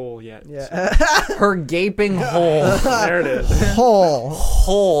it as a hole yet. Yeah. Her gaping hole. There it is.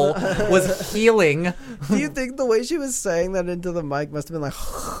 Hole was healing. Do you think the way she was saying that into the mic must have been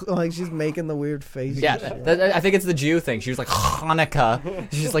like she's making the weird face? Yeah, I think it's the Jew thing. She was like Hanukkah.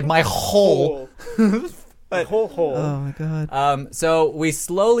 She's like my hole. Hole. Oh my god. So we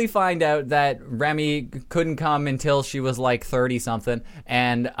slowly find out that Remy couldn't come until she was like 30 something,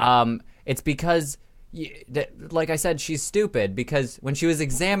 and it's because, like I said, she's stupid. Because when she was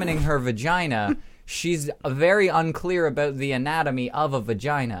examining her vagina, she's very unclear about the anatomy of a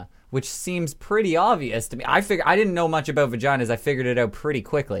vagina, which seems pretty obvious to me. I didn't know much about vaginas. I figured it out pretty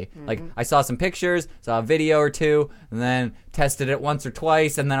quickly. Mm-hmm. Like, I saw some pictures, saw a video or two, and then tested it once or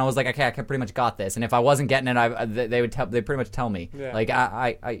twice, and then I was like, okay, I pretty much got this. And if I wasn't getting it, they pretty much tell me. Yeah. Like,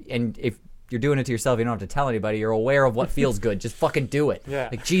 and if you're doing it to yourself, you don't have to tell anybody. You're aware of what feels good. Just fucking do it. Yeah.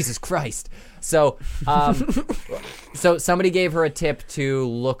 Like, Jesus Christ. So, so somebody gave her a tip to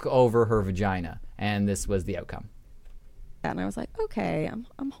look over her vagina, and this was the outcome. And I was like, okay,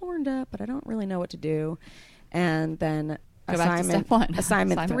 I'm horned up, but I don't really know what to do. And then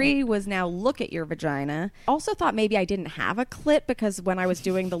assignment 3 was now look at your vagina. Also thought maybe I didn't have a clit because when I was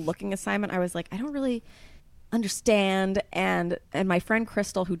doing the looking assignment, I was like, I don't really understand. And my friend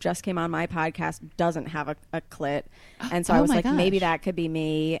Crystal, who just came on my podcast, doesn't have a clit. And so I Oh was my like, maybe gosh. that could be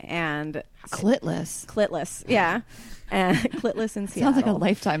me. And Clitless. yeah. And Clitless in Seattle. Sounds like a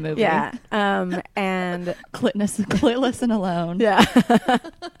Lifetime movie. Yeah. And Clitless and alone. yeah.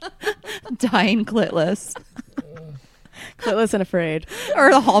 Dying clitless. Clitless and afraid. Or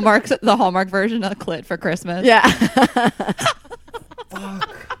the Hallmark version of clit for Christmas. Yeah.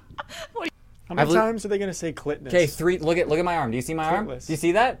 How many I've li- times are they gonna say clitness? Okay, 3. Look at my arm. Do you see my arm? Clitless. Do you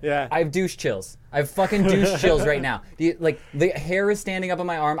see that? Yeah. I have douche chills. I have fucking douche chills right now. Do you, like, the hair is standing up on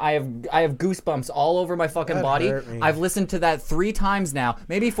my arm. I have goosebumps all over my fucking That body. hurt me. I've listened to that 3 times now,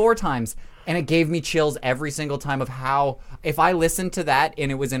 maybe 4 times, and it gave me chills every single time of how if I listened to that and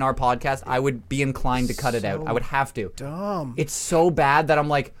it was in our podcast, I would be inclined to cut it out. I would have to. Dumb. It's so bad that I'm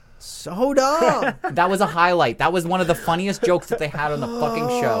like, So dumb. that was a highlight. That was one of the funniest jokes that they had on the fucking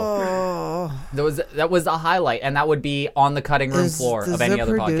show. Oh. That was a highlight, and that would be on the cutting room floor Does of any the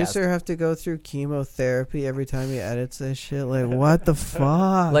other producer podcast. have to go through chemotherapy every time he edits this shit? Like, what the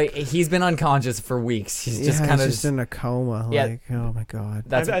fuck? Like, he's been unconscious for weeks. He's just kind of just in a coma. Yeah. Like, oh my god.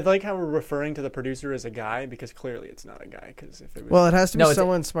 That's I like how we're referring to the producer as a guy because clearly it's not a guy. Because if it was Well, it has to be No, it's-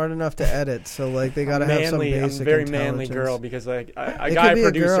 someone smart enough to edit. So like, they gotta have some a basic very manly intelligence. girl because like a It guy could be a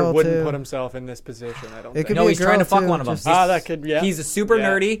producer girl, wouldn't too. put himself in this position. I don't It think. could no, be a he's trying to girl, fuck too, one of them. just- that could He's a super Yeah.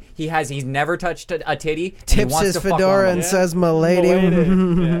 nerdy. He's never touched a titty. and he Tips wants his to fuck one fedora of and them. says, "My lady."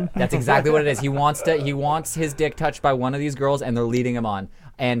 Yeah. That's exactly what it is. He wants his dick touched by one of these girls, and they're leading him on.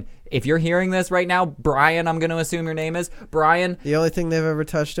 And if you're hearing this right now, Brian, I'm going to assume your name is Brian. The only thing they've ever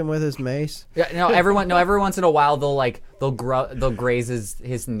touched him with is mace. Yeah, every once in a while they'll graze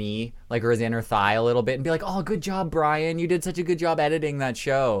his knee, like, or his inner thigh a little bit, and be like, "Oh, good job, Brian! You did such a good job editing that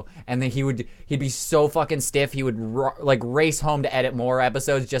show." And then he'd be so fucking stiff, he would race home to edit more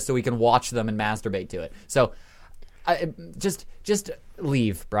episodes just so he can watch them and masturbate to it. So, just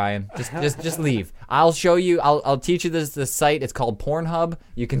leave, Brian. Just leave. I'll show you. I'll teach you this site. It's called Pornhub.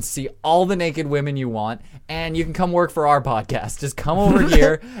 You can see all the naked women you want, and you can come work for our podcast. Just come over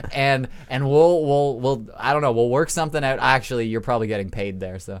here, and we'll I don't know. We'll work something out. Actually, you're probably getting paid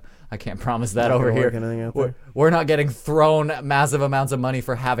there, so I can't promise that Not over gonna here. work anything out there. We're not getting thrown massive amounts of money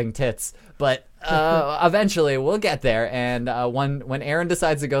for having tits, but eventually we'll get there. And when Aaron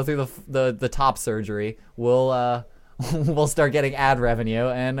decides to go through the top surgery, we'll start getting ad revenue,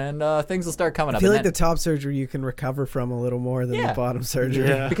 and things will start coming I up. feel And like the top surgery you can recover from a little more than Yeah. the bottom surgery.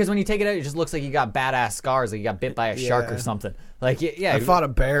 Yeah. because when you take it out, it just looks like you got badass scars, like you got bit by a shark Yeah. or something. Like, yeah, I fought a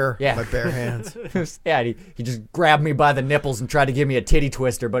bear Yeah. with my bare hands. yeah, he just grabbed me by the nipples and tried to give me a titty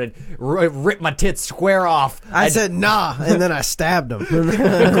twister, but it ripped my tits square off. I said nah, and then I stabbed him.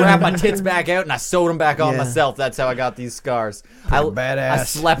 I grabbed my tits back out and I sewed them back on Yeah. myself. That's how I got these scars. I badass. I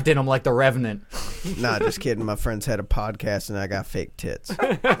slept in them like the Revenant. Nah, just kidding. My friends had a podcast, and I got fake tits.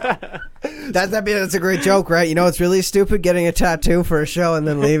 That's a great joke, right? You know, it's really stupid getting a tattoo for a show and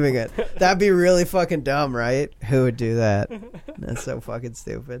then leaving it. That'd be really fucking dumb, right? Who would do that? That's so fucking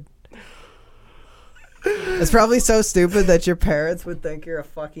stupid. It's probably so stupid that your parents would think you're a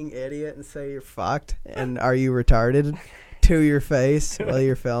fucking idiot and say you're fucked and are you retarded to your face while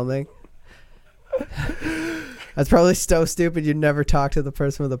you're filming. That's probably so stupid you'd never talk to the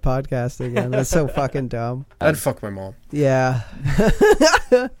person with the podcast again. That's so fucking dumb. I'd fuck my mom. Yeah.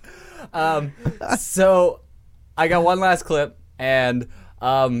 So I got one last clip, and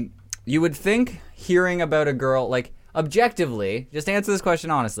you would think hearing about a girl, like, objectively, just answer this question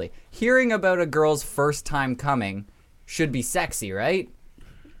honestly, hearing about a girl's first time coming should be sexy, right?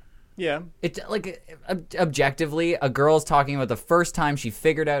 Yeah. It, like, objectively, a girl's talking about the first time she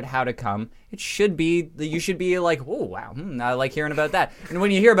figured out how to come. It should be, you should be like, oh, wow, I like hearing about that. And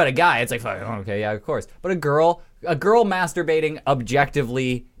when you hear about a guy, it's like, oh, okay, yeah, of course. But a girl masturbating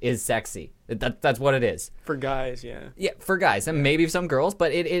objectively is sexy. That's what it is. For guys, yeah. Yeah, for guys, and maybe some girls,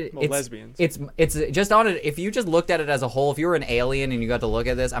 but it's lesbians. It's just on it. If you just looked at it as a whole, if you were an alien and you got to look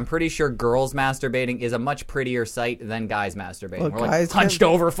at this, I'm pretty sure girls masturbating is a much prettier sight than guys masturbating. Well, We're like guys hunched can-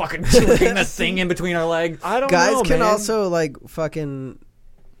 over, fucking slipping the thing in between our legs. I don't Guys know, can man. also like fucking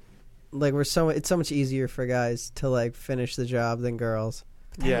like it's so much easier for guys to like finish the job than girls.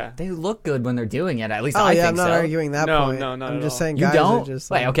 Yeah. They look good when they're doing it. At least Oh I yeah, think I'm not so. arguing that No, point. no, not I'm at just all. saying You guys don't? are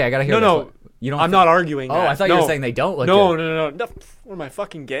just Wait, like, okay, I gotta hear No, this. no. You don't. I'm not arguing Oh, that. I thought you were saying they don't look no, good. No. What am I,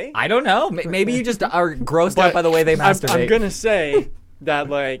 fucking gay? I don't know. Maybe you just are grossed out by the way they masturbate. I'm going to say that,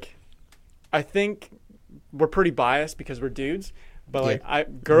 like, I think we're pretty biased because we're dudes, But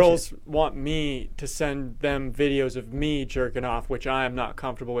like, girls want me to send them videos of me jerking off, which I am not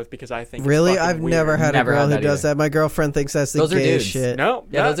comfortable with because I think Really? it's fucking I've weird. never had Never a girl had who that does either. that. My girlfriend thinks that's the Those are gayest dudes. shit. No,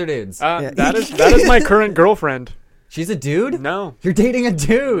 Yeah, those are dudes. that is my current girlfriend. She's a dude? No, You're dating a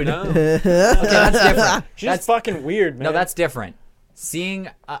dude. no, Okay, that's different. she's fucking weird, man. No, that's different. Seeing,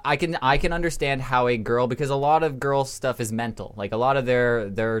 I can understand how a girl, because a lot of girl stuff is mental. Like a lot of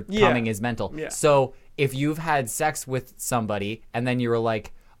their coming is mental. Yeah. So if you've had sex with somebody and then you were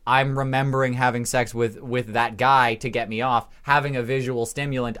like, I'm remembering having sex with that guy to get me off, having a visual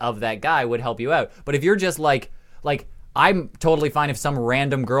stimulant of that guy would help you out. But if you're just like I'm totally fine if some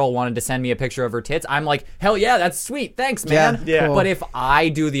random girl wanted to send me a picture of her tits. I'm like, hell yeah, that's sweet. Thanks, man. Yeah. Cool. But if I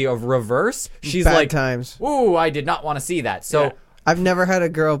do the reverse, she's Bad like, times. ooh, I did not want to see that. So Yeah. I've never had a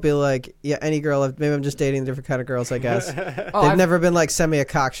girl be like, yeah, any girl. Maybe I'm just dating different kind of girls, I guess. They've I've- never been like, send me a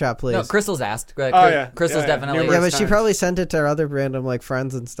cock shot, please. no, Crystal's asked. yeah. Crystal's Yeah, definitely numerous yeah, but she times. probably sent it to her other random like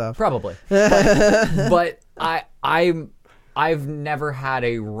friends and stuff. probably. But I've never had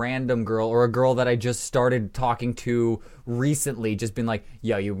a random girl or a girl that I just started talking to recently just been like,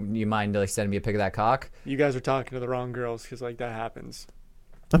 yo, you mind like sending me a pic of that cock? You guys are talking to the wrong girls because like that happens.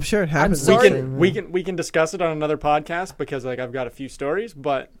 I'm sure it happens. sorry. We can discuss it on another podcast because like I've got a few stories,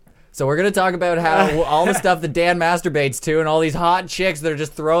 but So we're gonna talk about how all the stuff that Dan masturbates to and all these hot chicks that are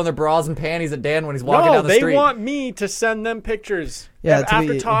just throwing their bras and panties at Dan when he's walking no, down the they street. want me to send them pictures. Yeah, And to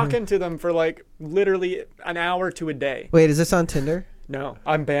after be- talking to them for like literally an hour to a day. Wait, is this on Tinder? No,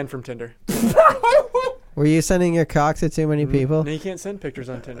 I'm banned from Tinder. Were you sending your cock to too many people? No, you can't send pictures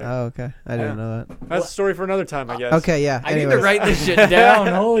on Tinder. Oh, okay. I didn't know that. That's a story for another time, I guess. Okay, yeah. I need to anyways. write this shit down.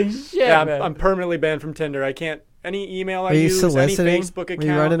 Holy shit, Yeah, man. I'm permanently banned from Tinder. I can't. Any email I Are you use, soliciting? any Facebook account. Were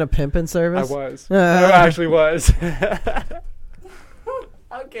you running a pimping I service? was. I actually was.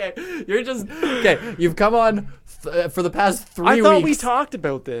 Okay, you're just okay. You've come on for the past 3 weeks. I thought we talked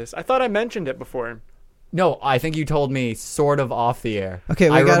about this. I thought I mentioned it before. No, I think you told me sort of off the air. Okay,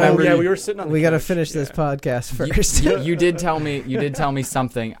 we I gotta- remember Yeah, you- we were sitting on the We got to couch. finish this Yeah. podcast you- first. You did tell me. You did tell me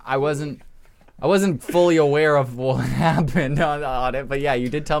something. I wasn't fully aware of what happened on it, but yeah, you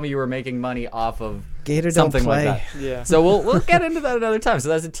did tell me you were making money off of Gator don't something play. like that. Yeah. So we'll get into that another time. So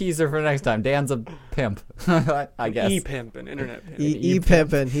that's a teaser for next time. Dan's a pimp, I guess. E-pimp and internet pimp.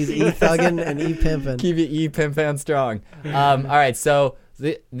 E-pimping. He's E-thugging and E-pimping. Keep your e-pimp fan strong. All right, so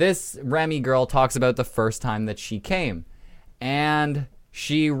this Remy girl talks about the first time that she came, and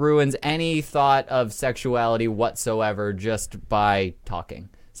she ruins any thought of sexuality whatsoever just by talking.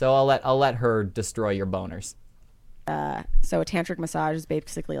 So I'll let her destroy your boners. So a tantric massage is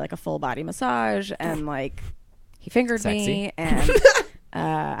basically like a full body massage, and like he fingered Sexy. me, and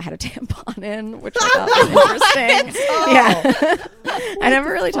I had a tampon in, which I thought was interesting. Yeah, I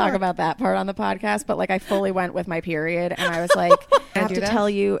never really talk about that part on the podcast, but like I fully went with my period, and I was like, I have do to that? tell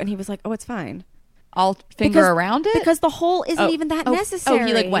you, and he was like, oh, it's fine. I'll finger around it because the hole isn't even that necessary. Oh,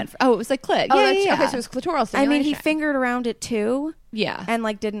 he like went. It was like clit. Oh, yeah, that's, yeah. okay, so it was clitoral I stimulation. mean, he fingered around it too, yeah. and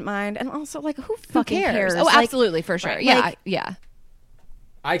like didn't mind, and also like who Who fucking cares? Oh, Like, absolutely, for sure. right, Yeah, like- yeah.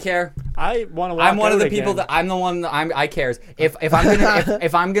 I care. I want to. I'm one of the people that I'm the one that I cares. If I'm gonna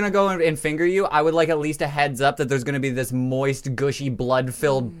if I'm gonna go and finger you, I would like at least a heads up that there's gonna be this moist, gushy, blood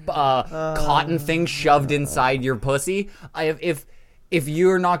filled cotton thing shoved inside your pussy. If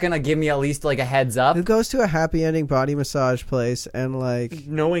you're not gonna give me at least like a heads up, Who goes to a happy ending body massage place and like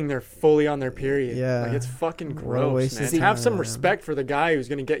knowing they're fully on their period. Yeah. Like it's fucking What a gross, waste man. of Have some time. respect for the guy who's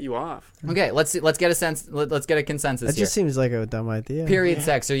gonna get you off. okay, let's get a sense. Let's get a consensus that here. just seems like a dumb idea. Period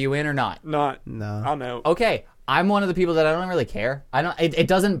sex. Are you in or not? Not. No. I'm out. Okay, I'm one of the people that I don't really care. I don't. It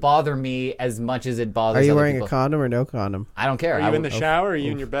doesn't bother me as much as it bothers. Are you other wearing people. a condom or no condom? I don't care. Are you in the shower or are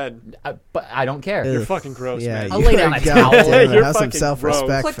you in your bed? But I don't care. Ugh. You're fucking gross, Yeah, man. I'll lay down a towel. God damn it, You're have some fucking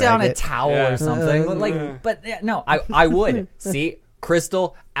self-respect. Put down a faggot. towel Yeah. or something. No, I would. See,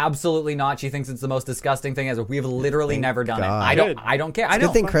 Crystal, absolutely not. She thinks it's the most disgusting thing ever. We've literally never done God. it. Good. I don't care. I Good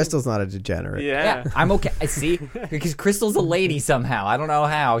don't thing Crystal's not a degenerate. Yeah. Yeah, I'm okay. I see, because Crystal's a lady somehow. I don't know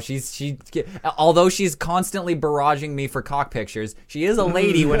how. Although she's constantly barraging me for cock pictures, she is a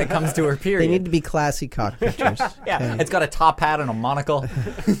lady when it comes to her They period. need to be classy cock pictures. Yeah, Okay. it's got a top hat and a monocle.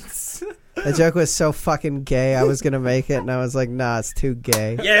 The joke was so fucking gay. I was gonna make it, and I was like, nah, it's too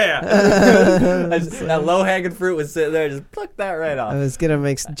gay. Yeah, that low hanging fruit was sitting there. Just pluck that right I off. was gonna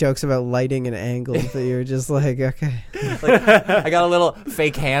make jokes about lighting and angles, but you were just like, okay. I got a little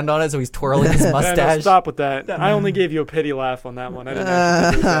fake hand on it, so he's twirling his Man, mustache. stop with that. I only gave you a pity laugh on that one. I didn't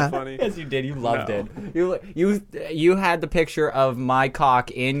actually think it was that funny. Yes, you did. You loved No. it. You had the picture of my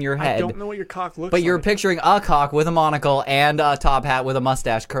cock in your I head. don't know what your cock looks But like. you're picturing a cock with a monocle and a top hat with a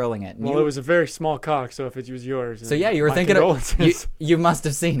mustache curling it. And Well, you, it was a very small cock, so if it was yours. So yeah, you were my thinking condolences. you must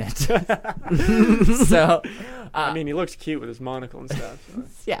have seen it. So I mean, he looks cute with his monocle and stuff. So.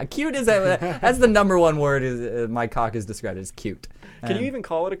 yeah, cute is that's the number one word is my cock is described as cute. Can you even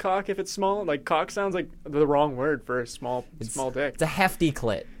call it a cock if it's small? Like cock sounds like the wrong word for a small dick. It's a hefty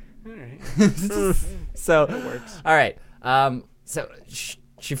clit. All right. So That works. all right. So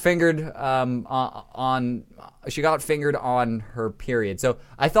she fingered she got fingered on her period. So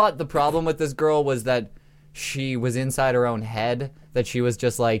I thought the problem with this girl was that she was inside her own head, that she was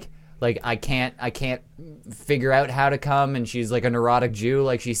just like I can't figure out how to come, and she's like a neurotic Jew,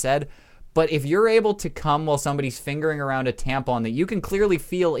 like she said. But if you're able to come while somebody's fingering around a tampon that you can clearly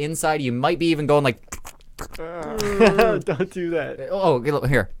feel inside, you might be even going like Don't do that. oh,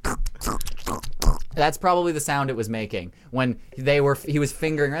 here. That's probably the sound it was making when he was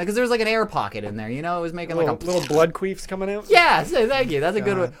fingering around, because there was like an air pocket in there, you know. It was making like a little blood queefs coming out. Yeah, thank you. That's a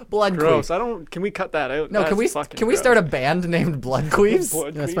good one. Blood Gross. queefs. Can we cut that out? No, can we start a band named Blood Queefs?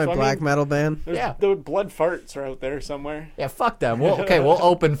 Blood That's queefs? my I black mean, metal band. Yeah. The blood farts are out there somewhere. Yeah, fuck them. We'll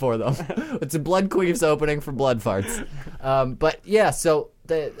open for them. It's a Blood Queefs opening for blood farts. But yeah, so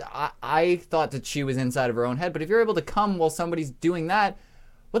I thought that she was inside of her own head. But if you're able to come while somebody's doing that,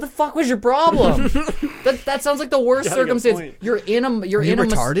 what the fuck was your problem? that sounds like the worst Yeah, good circumstance. point. You're in a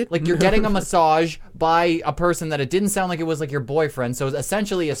retarded? like you're getting a massage by a person that it didn't sound like it was like your boyfriend, so it was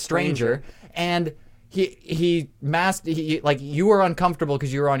essentially a stranger. And he like you were uncomfortable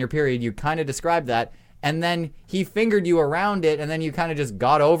because you were on your period. You kind of described that, and then he fingered you around it, and then you kind of just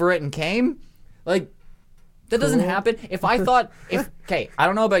got over it and came. Like that doesn't happen. If I thought I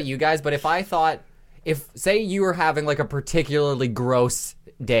don't know about you guys, but if say you were having like a particularly gross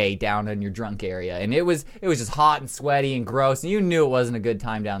day down in your drunk area, and it was just hot and sweaty and gross, and you knew it wasn't a good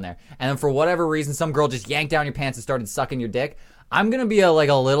time down there, and then for whatever reason some girl just yanked down your pants and started sucking your dick, I'm gonna be a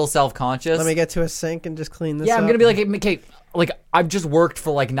little self-conscious. Let me get to a sink and just clean this up. Yeah, I'm gonna be like, okay, like I've just worked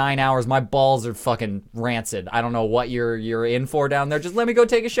for like 9 hours, my balls are fucking rancid, I don't know what you're in for down there, just let me go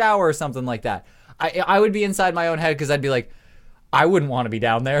take a shower or something like that. I would be inside my own head because I'd be like, I wouldn't want to be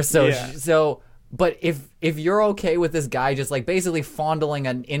down there. So but if you're okay with this guy just like basically fondling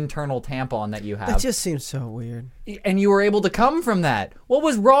an internal tampon that you have, That just seems so weird. and you were able to come from that, what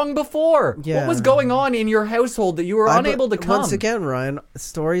was wrong before? Yeah. What was going on in your household that you were unable to come? Once again, Ryan,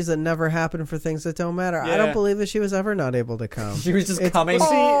 stories that never happen for things that don't matter. I Yeah. don't believe that she was ever not able to come. She was just It's coming.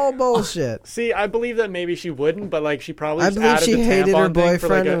 all bullshit. See, I believe that maybe she wouldn't, but like she probably I just believe added she the hated her tampon thing for,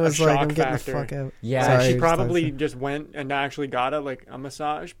 boyfriend like, and a was like, shock I'm getting factor. the fuck out. Yeah. Sorry, She just probably like- just went and actually got like a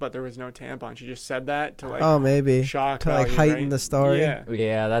massage, but there was no tampon. She just said that to like Oh, maybe. shock To like value, heighten right? the story. Yeah.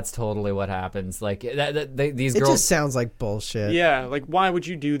 Yeah, that's totally what happens. Like these It girls. just sounds like bullshit. Yeah, like why would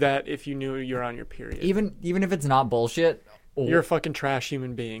you do that if you knew you're on your period? even if it's not bullshit, You're a fucking trash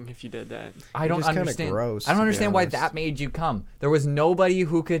human being if you did that. I don't just kinda understand. gross, I don't to be understand why honest. that made you come. There was nobody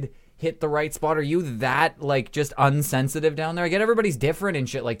who could hit the right spot. Are you that like just unsensitive down there? I get everybody's different and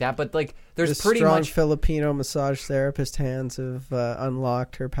shit like that, but like there's The pretty strong much Filipino massage therapist hands have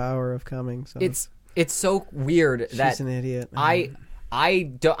unlocked her power of coming. So it's so weird she's that an idiot. I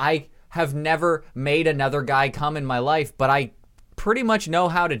have never made another guy come in my life, but I pretty much know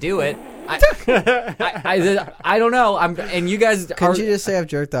how to do it. I don't know. And you guys Couldn't you just say I've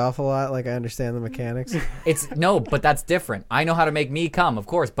jerked off a lot? Like I understand the mechanics. but that's different. I know how to make me come, of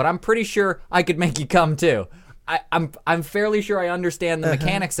course, but I'm pretty sure I could make you come too. I'm fairly sure I understand the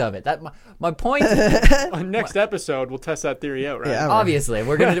mechanics of it. That my point. On next episode, we'll test that theory out, right? Yeah, Obviously,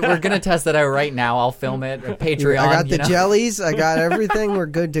 we're gonna test that out right now. I'll film it. Patreon. I got the you know? jellies. I got everything. We're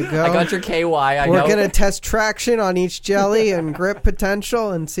good to go. I got your KY. I We're know. gonna test traction on each jelly and grip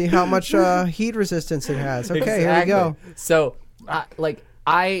potential and see how much heat resistance it has. Okay, here we go. So,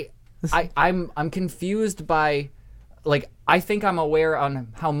 I'm confused by, like, I think I'm aware on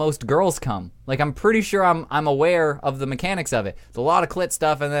how most girls come. Like, I'm pretty sure I'm aware of the mechanics of it. There's a lot of clit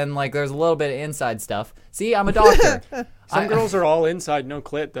stuff, and then like there's a little bit of inside stuff. See, I'm a doctor. Some girls are all inside, no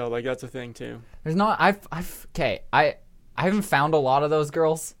clit though. Like that's a thing too. There's not. I haven't found a lot of those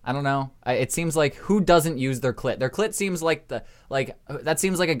girls. I don't know. It seems like who doesn't use their clit? Their clit seems like that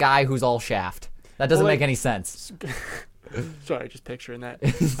seems like a guy who's all shaft. That doesn't make any sense. Sorry, just picturing that.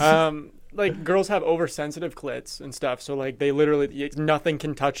 Like girls have oversensitive clits and stuff, so like they literally nothing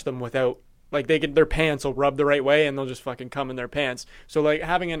can touch them without like their pants will rub the right way and they'll just fucking come in their pants. So like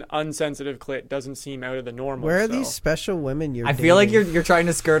having an unsensitive clit doesn't seem out of the normal. Where are these special women you're I feel like dating? you're trying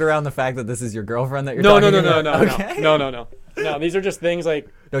to skirt around the fact that this is your girlfriend that you're talking about. No. These are just things like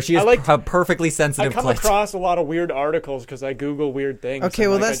No, she has a perfectly I sensitive come clit. across a lot of weird articles because I Google weird things. Okay,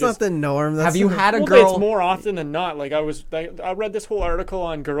 and, well, like, that's not the norm. That's Have you the- had a Well, girl? it's more often than not. Like I read this whole article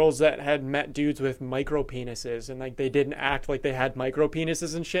on girls that had met dudes with micro penises, and like they didn't act like they had micro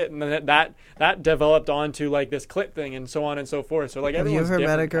penises and shit, and then that developed onto like this clit thing and so on and so forth. So like, Have you everyone's ever met a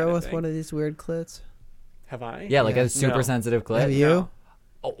different girl kinda with thing. one of these weird clits? Have I? Yeah, like Yeah. a super No. sensitive clit. Have you?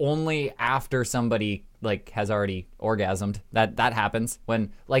 Only after somebody like has already orgasmed. That happens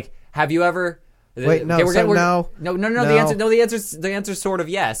when like. Have you ever? Wait, no, Okay, so no. no. The answer's sort of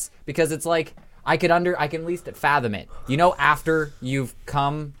yes, because it's like I can at least fathom it. You know, after you've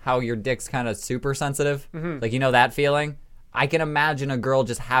come, how your dick's kind of super sensitive. Like, you know that feeling. I can imagine a girl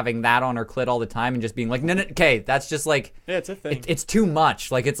just having that on her clit all the time and just being like, no, okay, that's just like, Yeah, it's a thing. it's too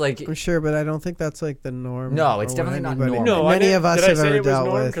much. Like, it's like, I'm sure, but I don't think that's like the norm. No, it's or definitely what not anybody- norm. No, many of us did I have say ever it was dealt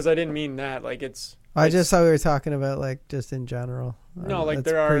norm? with. Because I didn't mean that. Like it's. I just thought we were talking about like just in general. No, like That's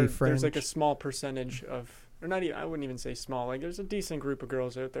there are. pretty There's like a fringe. small percentage of, or not even. I wouldn't even say small. Like there's a decent group of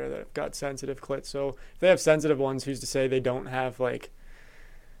girls out there that have got sensitive clits. So if they have sensitive ones, who's to say they don't have like.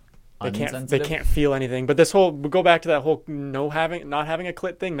 They Unsensitive? can't feel anything. But this whole, we'll go back to that whole not having a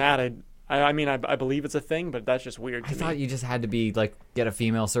clit thing. That I mean, I believe it's a thing, but that's just weird to I thought me. you just had to be like get a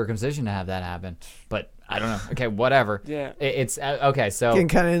female circumcision to have that happen. But I don't know. Okay, whatever. Yeah. It's okay. So Getting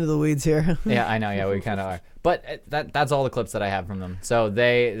kind of into the weeds here. yeah, I know. Yeah, we kind of are. But that's all the clips that I have from them. So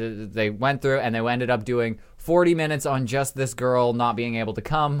they went through and they ended up doing 40 minutes on just this girl not being able to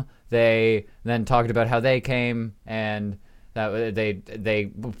come. They then talked about how they came and that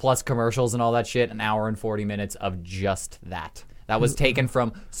they plus commercials and all that shit. An hour and 40 minutes of just that. That was taken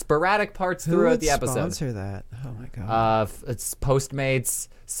from sporadic parts Who throughout would the episode. sponsor that? Oh my god. It's Postmates,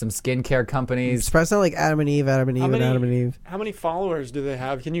 some skincare companies. Surprised not like Adam and Eve, Adam and Eve, How and many- Adam and Eve. How many followers do they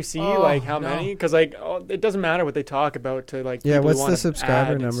have? Can you see Oh, like how no. many? Because like it doesn't matter what they talk about to like. Yeah, people who what's the wanna subscriber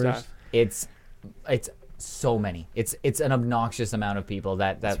add and numbers? stuff. It's so many. It's an obnoxious amount of people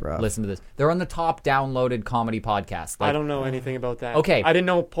that rough. listen to this. They're on the top downloaded comedy podcast. I Like, don't know anything about that. Okay. I didn't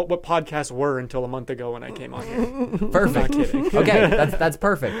know what podcasts were until a month ago when I came on here. perfect. Not kidding. Okay, that's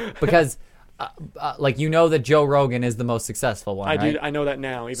perfect because like you know that Joe Rogan is the most successful one. I right? do. I know that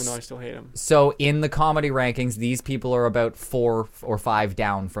now, even though I still hate him. So in the comedy rankings, these people are about 4 or 5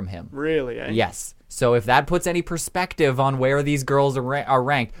 down from him. Really? Eh? Yes. So if that puts any perspective on where these girls are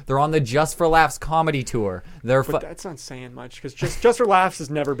ranked, they're on the Just for Laughs comedy tour. They're But that's not saying much because just for laughs has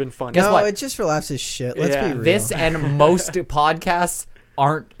never been funny. Guess No, what? it just for laughs is shit. Let's Yeah. be real. This and most podcasts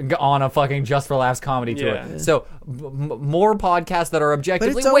aren't on a fucking Just for Laughs comedy tour. Yeah. So more podcasts that are but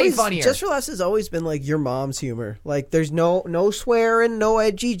objectively it's way always funnier. Just for laughs has always been like your mom's humor. Like there's no swearing, no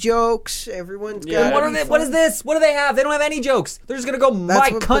edgy jokes. Everyone's Yeah. got. And what is this? What do they have? They don't have any jokes. They're just gonna go,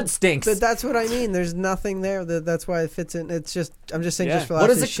 my cunt stinks. But that's what I mean. There's nothing there. That's why it fits in. It's just I'm just saying Yeah. just for What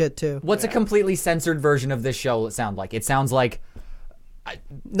laughs is is it- shit too. What's a completely censored version of this show sound like? It sounds like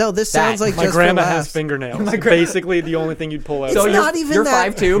No, this That- sounds like My just grandma for has laughs. fingernails. Basically, the only thing you'd pull out. so It's you're not even you're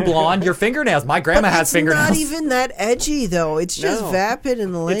that- 5'2", blonde, your fingernails. My grandma But has it's fingernails. not even that edgy though. It's just No. vapid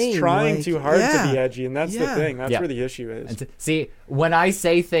and lame. It's trying like, too hard yeah. to be edgy, and that's the Yeah. thing. That's Yeah. where the issue is. And see, when I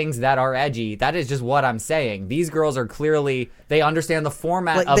say things that are edgy, that is just what I'm saying. These girls are clearly they understand the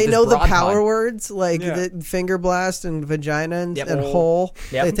format Like of they this know the broad power pod. words, like Yeah. the finger blast and vagina and, Yep. and Hole. hole.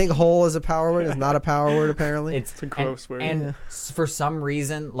 Yep. They think hole is a power word. It's not a power word apparently. It's a gross word. And Yeah. for some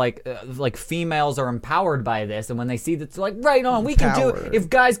reason, like females are empowered by this, and when they see that, it's like, right on, we can do it. Empowered. If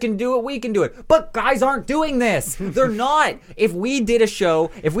guys can do it, we can do it. But guys aren't doing this. They're not. If we did a show,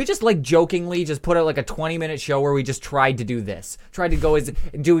 if we just like jokingly just put out like a 20-minute show where we just tried to do this, tried to go as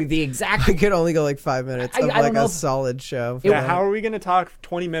do the exact. I could only go like 5 minutes of I don't like know a if- solid show. for Yeah, that. how are we going to talk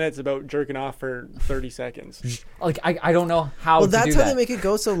 20 minutes about jerking off for 30 seconds? Like I don't know how Well, to that's do how that. they make it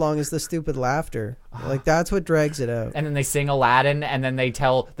go so long is the stupid laughter. Like that's what drags it out. And then they sing Aladdin, and then they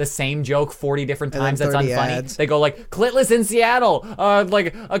tell the same joke 40 different And then times. That's 30 unfunny. ads. They go like, "Clitless in Seattle,"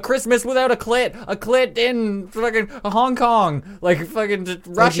 like a Christmas without a clit in fucking Hong Kong, like fucking just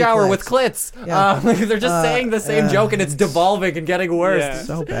rush Edgy hour clits. with clits. Yeah. Like they're just saying the same yeah. joke, and it's devolving and getting worse. Yeah.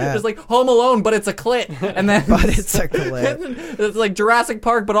 So bad. Just like Home Alone, but it's a clit, and then But it's a clit. it's like Jurassic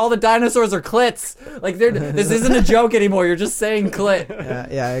Park, but all the dinosaurs are clits. Like this isn't a joke anymore. You're just saying clit.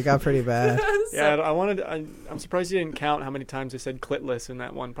 Yeah, it got pretty bad. Yeah, I'm surprised you didn't count how many times they said clitless in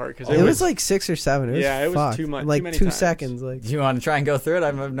that one part. Because It was like 6 or 7. It was Yeah, it was fucked. too much- Like too many 2 times. seconds. Like Do you want to try and go through it?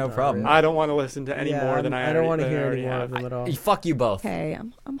 I have no problem. I don't want to listen to any yeah, more than I don't want to hear already any more have. of them at all. Fuck you both. Okay,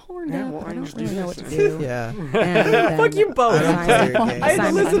 I'm horned Yeah, up. well, I I'm don't just really know what to listening. do. Yeah. And then Fuck you both. I don't play your Assignment, game. I had to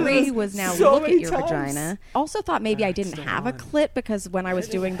assignment listen to 3 this was now so look many at your times. vagina. Also thought maybe I didn't have a clit because when I was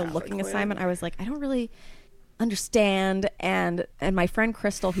doing the looking clit. assignment, I was like, I don't really understand. And my friend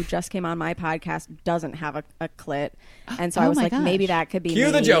Crystal, who just came on my podcast, doesn't have a clit, and so I Oh was my like, gosh. maybe that could be Cue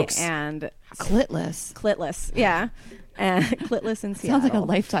me. the jokes. And Clitless. yeah, and clitless in Seattle. Sounds like a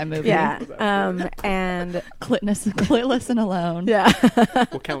Lifetime movie. Yeah, and Clitless and alone. yeah,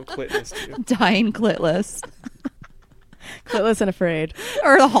 We'll count clitness too. Dying clitless. clitless and afraid.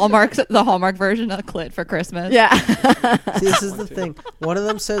 Or the Hallmark version of clit for Christmas. Yeah. See, this is the thing. One of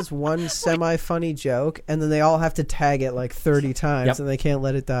them says one semi-funny joke, and then they all have to tag it like 30 times, Yep. and they can't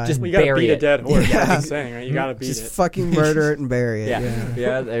let it die. Just Well, you gotta bury beat a it. dead horse. Yeah. That's what I'm saying, right? You gotta beat just it. fucking murder it and bury it.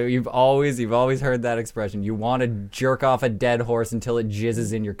 Yeah. You've always heard that expression. You want to jerk off a dead horse until it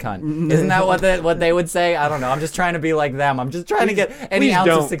jizzes in your cunt. Isn't that what they would say? I don't know. I'm just trying to be like them. I'm just trying to get any please ounce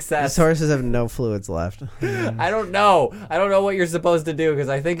don't. of These success. horses have no fluids left. I don't know. I don't know what you're supposed to do because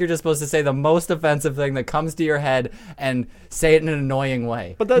I think you're just supposed to say the most offensive thing that comes to your head and say it in an annoying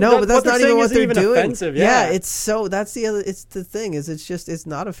way. But No, but that's what they're not saying even what isn't they're even doing. offensive. Yeah, it's so. That's the other. It's the thing is, it's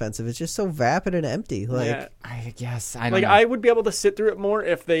not offensive. It's just so vapid and empty. Like, Yeah. I guess I don't Like know. I would be able to sit through it more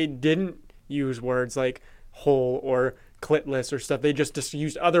if they didn't use words like hole or clitless or stuff. They just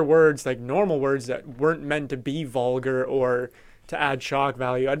used other words, like normal words that weren't meant to be vulgar or to add shock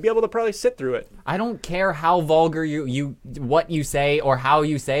value. I'd be able to probably sit through it. I don't care how vulgar you what you say or how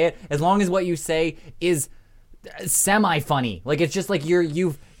you say it, as long as what you say is semi funny. Like it's just like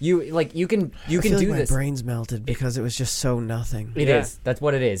you can I feel do like my this. brain's melted because it was just so nothing. It is. That's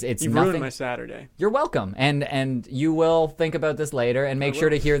what it is. It's You nothing. ruined my Saturday. You're welcome, and you will think about this later and make sure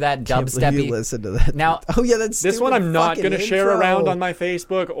to hear that Can't believe you dubsteppy. listen to that. Now- oh yeah, that's This one stupid I'm not fucking going to share intro. around on my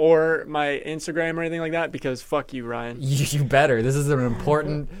Facebook or my Instagram or anything like that because fuck you, Ryan. You better. This is an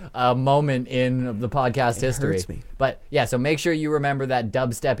important moment in the podcast history. hurts me. But yeah, so make sure you remember that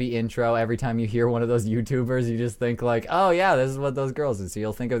dubsteppy intro every time you hear one of those YouTubers. You just think like, oh yeah, this is what those girls do. So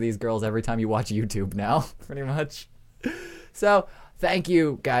you'll think of these girls every time you watch YouTube now, pretty much. So thank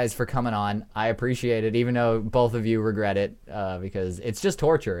you guys for coming on. I appreciate it, even though both of you regret it because it's just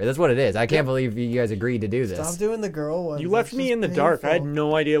torture. That's what it is. I can't believe you guys agreed to do this. Stop doing the girl one. You left me in the dark. I had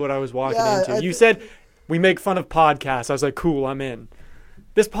no idea what I was walking into. You said we make fun of podcasts. I was like, cool, I'm in.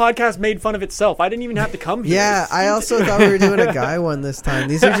 This podcast made fun of itself. I didn't even have to come here. Yeah, I also thought we were doing a guy one this time.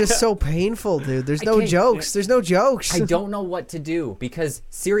 These are just so painful, dude. There's no can't- jokes. There's no jokes. I don't know what to do because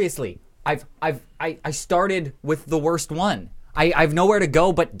seriously, I started with the worst one. I've nowhere to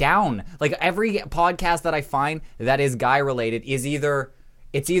go but down. Like every podcast that I find that is guy related is either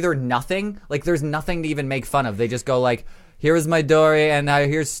nothing. Like there's nothing to even make fun of. They just go like, here's my Dory and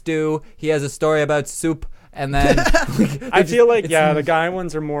here's Stu. He has a story about soup. And then I feel like the guy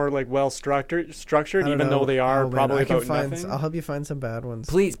ones are more like well structured, I don't even know. though they are Oh, man, probably I can about find, nothing. I'll help you find some bad ones.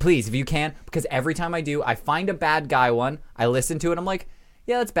 please, if you can, because every time I do, I find a bad guy one. I listen to it. I'm like,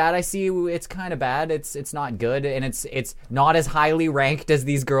 yeah, that's bad. I see it's kind of bad. It's not good, and it's not as highly ranked as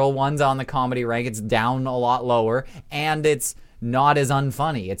these girl ones on the comedy rank. It's down a lot lower, and it's not as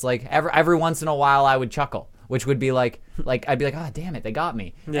unfunny. It's like every once in a while I would chuckle, which would be like I'd be like, oh damn it, they got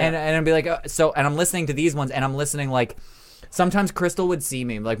me, Yeah. and I'd be like, and I'm listening to these ones, and I'm listening like. Sometimes Crystal would see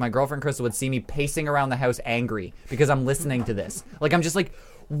me, like my girlfriend Crystal would see me pacing around the house angry because I'm listening to this. Like I'm just like,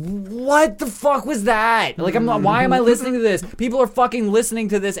 what the fuck was that? Like why am I listening to this? People are fucking listening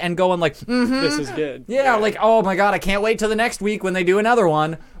to this and going like, This is good. yeah, like oh my god, I can't wait till the next week when they do another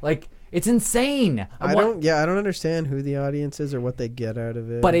one. Like it's insane. I don't understand who the audience is or what they get out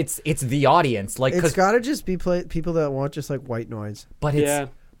of it. But it's the audience, like it's because got to just be people that want just like white noise. but it's Yeah.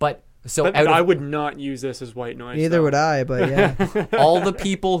 but so But out of I would not use this as white noise. Neither though. would I, but yeah. all the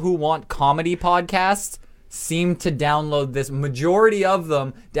people who want comedy podcasts seem to download this. Majority of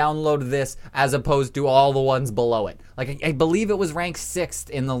them download this as opposed to all the ones below it. Like I believe it was ranked 6th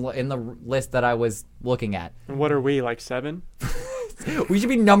in the list that I was looking at. And what are we, like 7? We should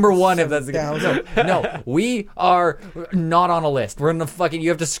be number 1 if that's the case. 7,000. No, we are not on a list. We're in the fucking. You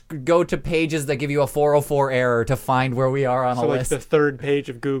have to go to pages that give you a 404 error to find where we are on So a like list. the third page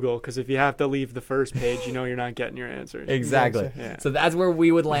of Google, because if you have to leave the first page, you know you're not getting your answers. Exactly. Yeah. So that's where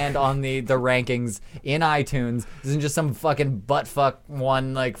we would land on the rankings in iTunes. This isn't just some fucking buttfuck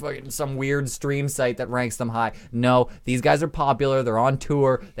one, like fucking some weird stream site that ranks them high. No, these guys are popular. They're on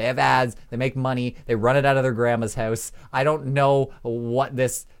tour. They have ads. They make money. They run it out of their grandma's house. I don't know what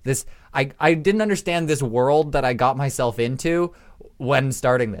this I didn't understand this world that I got myself into when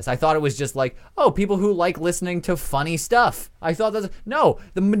starting this. I thought it was just like, oh, people who like listening to funny stuff. I thought that's no.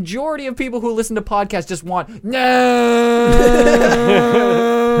 The majority of people who listen to podcasts just want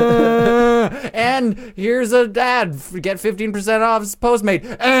and here's a ad. Get 15% off Postmate.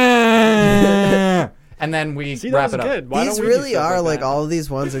 and then we See, wrap that it was up. good. Why These don't we do really stuff are like like that? all of these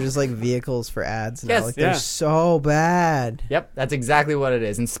ones are just like vehicles for ads now. Yes. Like they're Yeah. so bad. Yep, that's exactly what it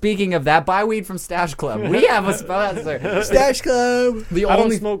is. And speaking of that, buy weed from Stash Club. We have a sponsor. Stash Club. The I don't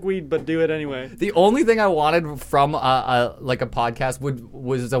only smoke weed, but do it anyway. the only thing I wanted from a podcast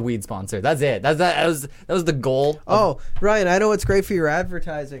was a weed sponsor. That's it. That was the goal. Oh, Ryan, I know what's great for your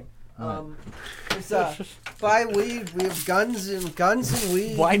advertising. It's buy weed. We have guns and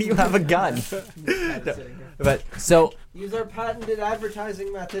weed. Why do you have a gun? But so Use our patented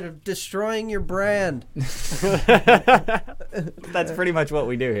advertising method of destroying your brand. that's pretty much what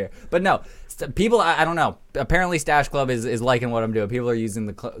we do here. But no, people, I don't know. Apparently, Stash Club is liking what I'm doing. People are using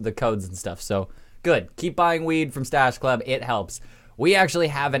the codes and stuff. So good. Keep buying weed from Stash Club. It helps. We actually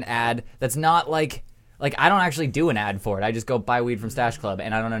have an ad that's not like I don't actually do an ad for it. I just go buy weed from Stash Club,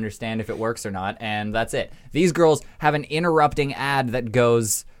 and I don't understand if it works or not, and that's it. These girls have an interrupting ad that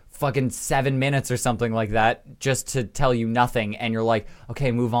goes fucking 7 minutes or something like that just to tell you nothing, and you're like,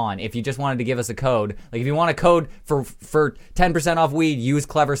 okay, move on. If you just wanted to give us a code, like if you want a code for 10% off weed, use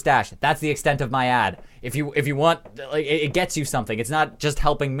Clever Stash. That's the extent of my ad. If you want, like, it gets you something. It's not just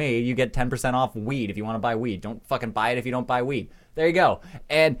helping me. You get 10% off weed if you want to buy weed. Don't fucking buy it if you don't buy weed. There you go.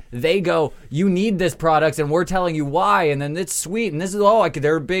 And they go, you need this product, and we're telling you why, and then it's sweet, and this is,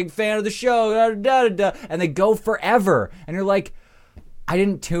 they're a big fan of the show, and they go forever. And you're like, I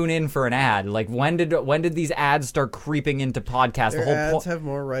didn't tune in for an ad. Like, when did these ads start creeping into podcasts? Their The whole ads have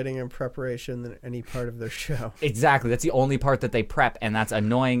more writing and preparation than any part of their show. Exactly. That's the only part that they prep, and that's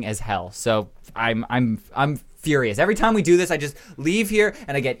annoying as hell. So I'm furious. Every time we do this, I just leave here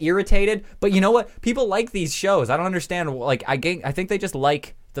and I get irritated. But you know what? People like these shows. I don't understand. Like, I think they just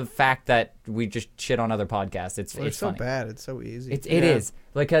like the fact that we just shit on other podcasts. It's so funny. bad. It's so easy. It is,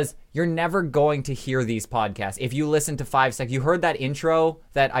 because you're never going to hear these podcasts. If you listen to 5 seconds, you heard that intro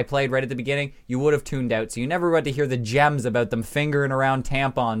that I played right at the beginning, you would have tuned out. So you never got to hear the gems about them fingering around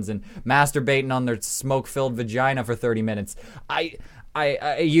tampons and masturbating on their smoke-filled vagina for 30 minutes.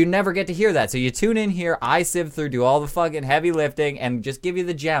 You never get to hear that. So you tune in here, I sieve through, do all the fucking heavy lifting, and just give you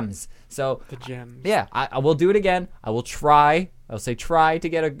the gems. So The gems. yeah, I will do it again. I will try. I'll say try to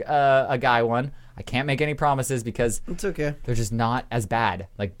get a guy one. I can't make any promises because It's okay. they're just not as bad.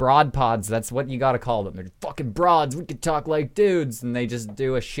 Like broad pods, that's what you got to call them. They're fucking broads. We could talk like dudes, and they just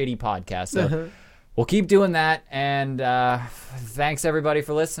do a shitty podcast. So we'll keep doing that. And thanks everybody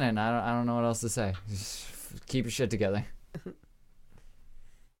for listening. I don't know what else to say. Just keep your shit together.